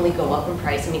things only go up in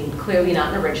price. I mean, clearly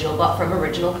not an original, but from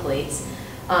original plates.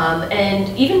 And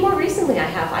even more recently,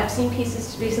 I've seen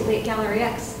pieces recently at Gallery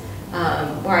X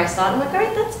where I saw it, I'm like, all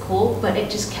right, that's cool, but it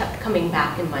just kept coming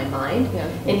back in my mind. Yeah.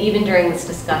 And even during this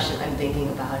discussion, I'm thinking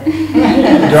about it.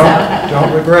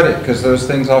 Don't regret it, because those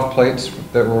things off plates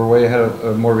that were way ahead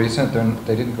of more recent,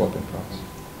 they didn't go up in price.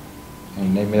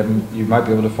 And you might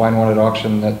be able to find one at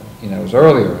auction that, you know, was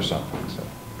earlier or something. So.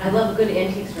 I love a good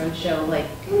Antiques Roadshow, like,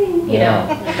 you know,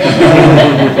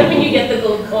 when you get the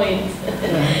gold coins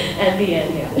at the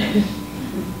end, yeah.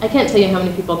 I can't tell you how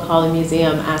many people call a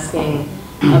museum asking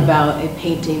about a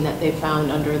painting that they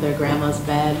found under their grandma's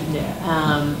bed.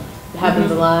 Yeah. It happens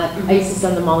a lot. I used to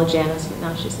send them all to Janice, but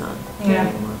now she's not here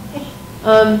anymore.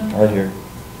 Right here.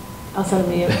 I'll send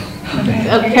them to you.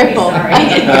 Oh, careful. Sorry.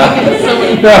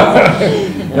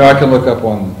 You know, I can look up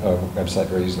on a website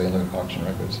very easily and look at auction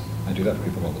records. I do that for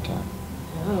people all the time.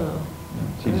 Oh.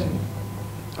 It's easy.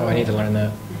 Oh, I need to learn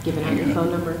that. Giving out your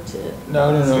phone number to.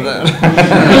 No.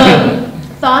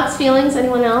 Thoughts, feelings,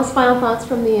 anyone else? Final thoughts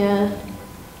from the,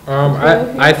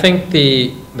 I think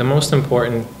the most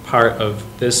important part of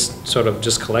this sort of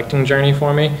just collecting journey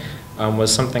for me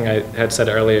was something I had said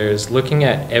earlier, is looking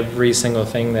at every single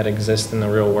thing that exists in the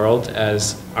real world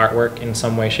as artwork in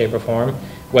some way, shape, or form,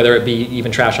 whether it be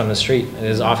even trash on the street. It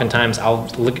is oftentimes I'll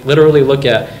literally look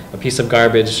at a piece of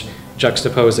garbage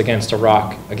juxtaposed against a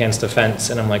rock, against a fence,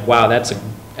 and I'm like, wow, that's an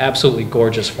absolutely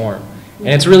gorgeous form. And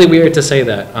it's really weird to say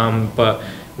that, but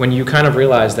when you kind of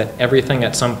realize that everything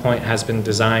at some point has been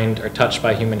designed or touched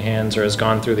by human hands or has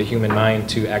gone through the human mind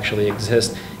to actually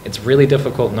exist, it's really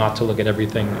difficult not to look at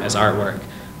everything as artwork.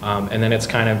 And then it's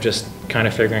kind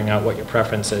of figuring out what your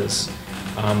preference is.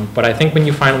 But I think when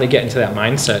you finally get into that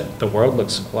mindset, the world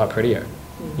looks a lot prettier,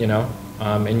 you know?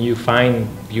 And you find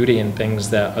beauty in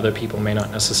things that other people may not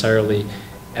necessarily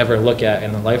ever look at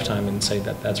in a lifetime and say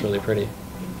that that's really pretty.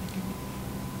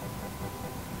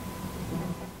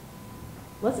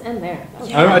 let's end there. We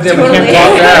can't talk that.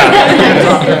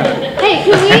 Hey,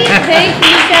 can we thank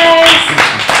these guys?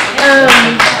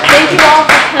 Thank you all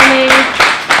for coming.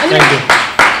 Thank you.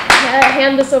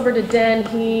 Hand this over to Den.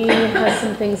 He has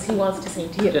some things he wants to say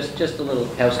to you. Just a little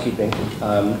housekeeping.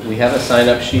 We have a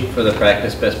sign-up sheet for the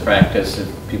practice best practice.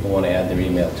 If people want to add their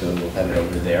email to it, we'll have it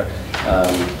over there.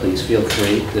 Please feel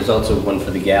free. There's also one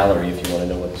for the gallery if you want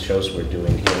to know what shows we're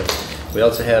doing here. We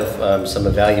also have some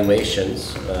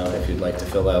evaluations if you'd like to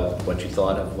fill out what you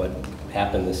thought of what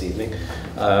happened this evening.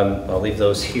 I'll leave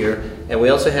those here. And we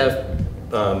also have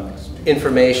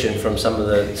information from some of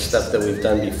the stuff that we've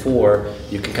done before.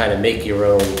 You can kind of make your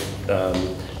own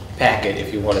packet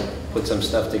if you want to put some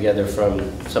stuff together from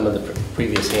some of the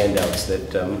previous handouts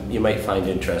that you might find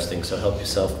interesting, so help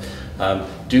yourself.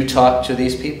 Do talk to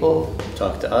these people,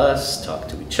 talk to us, talk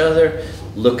to each other,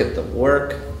 look at the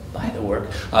work, buy the work,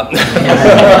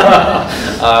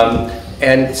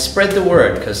 and spread the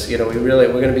word, because we're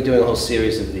going to be doing a whole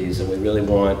series of these, and we really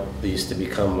want these to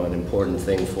become an important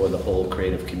thing for the whole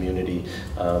creative community,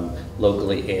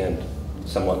 locally and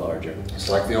somewhat larger. It's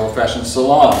like the old-fashioned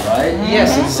salon, right?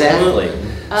 Yes, exactly.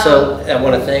 So I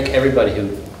want to thank everybody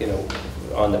who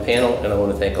on the panel, and I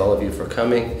want to thank all of you for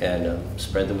coming and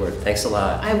spread the word. Thanks a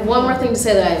lot. I have one more thing to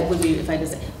say that I would be, if I could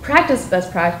say. Practice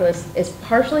Best Practice is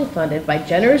partially funded by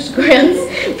generous grants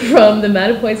from the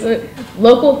Mattapoisett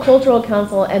Local Cultural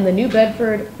Council and the New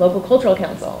Bedford Local Cultural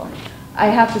Council. I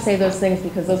have to say those things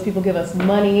because those people give us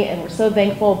money and we're so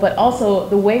thankful, but also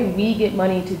the way we get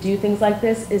money to do things like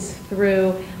this is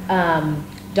through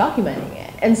documenting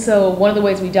it. And so one of the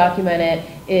ways we document it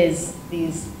is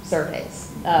these surveys.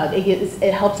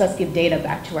 It helps us give data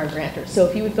back to our grantors. So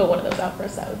if you would fill one of those out for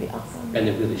us, that would be awesome. And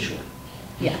they're really short.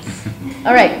 Yes.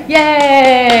 All right.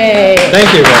 Yay!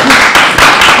 Thank you.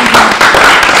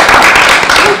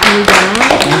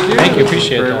 Thank you.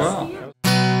 Appreciate it. Well.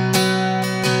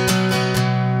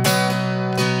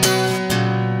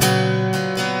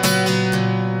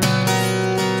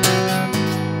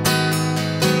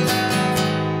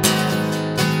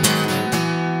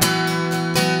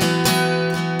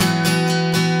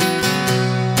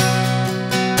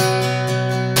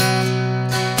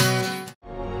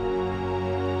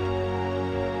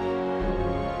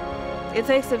 It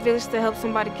takes a village to help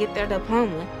somebody get their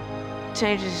diploma.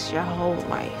 Changes your whole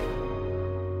life.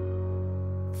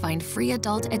 Find free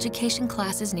adult education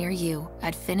classes near you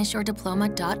at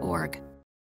finishyourdiploma.org.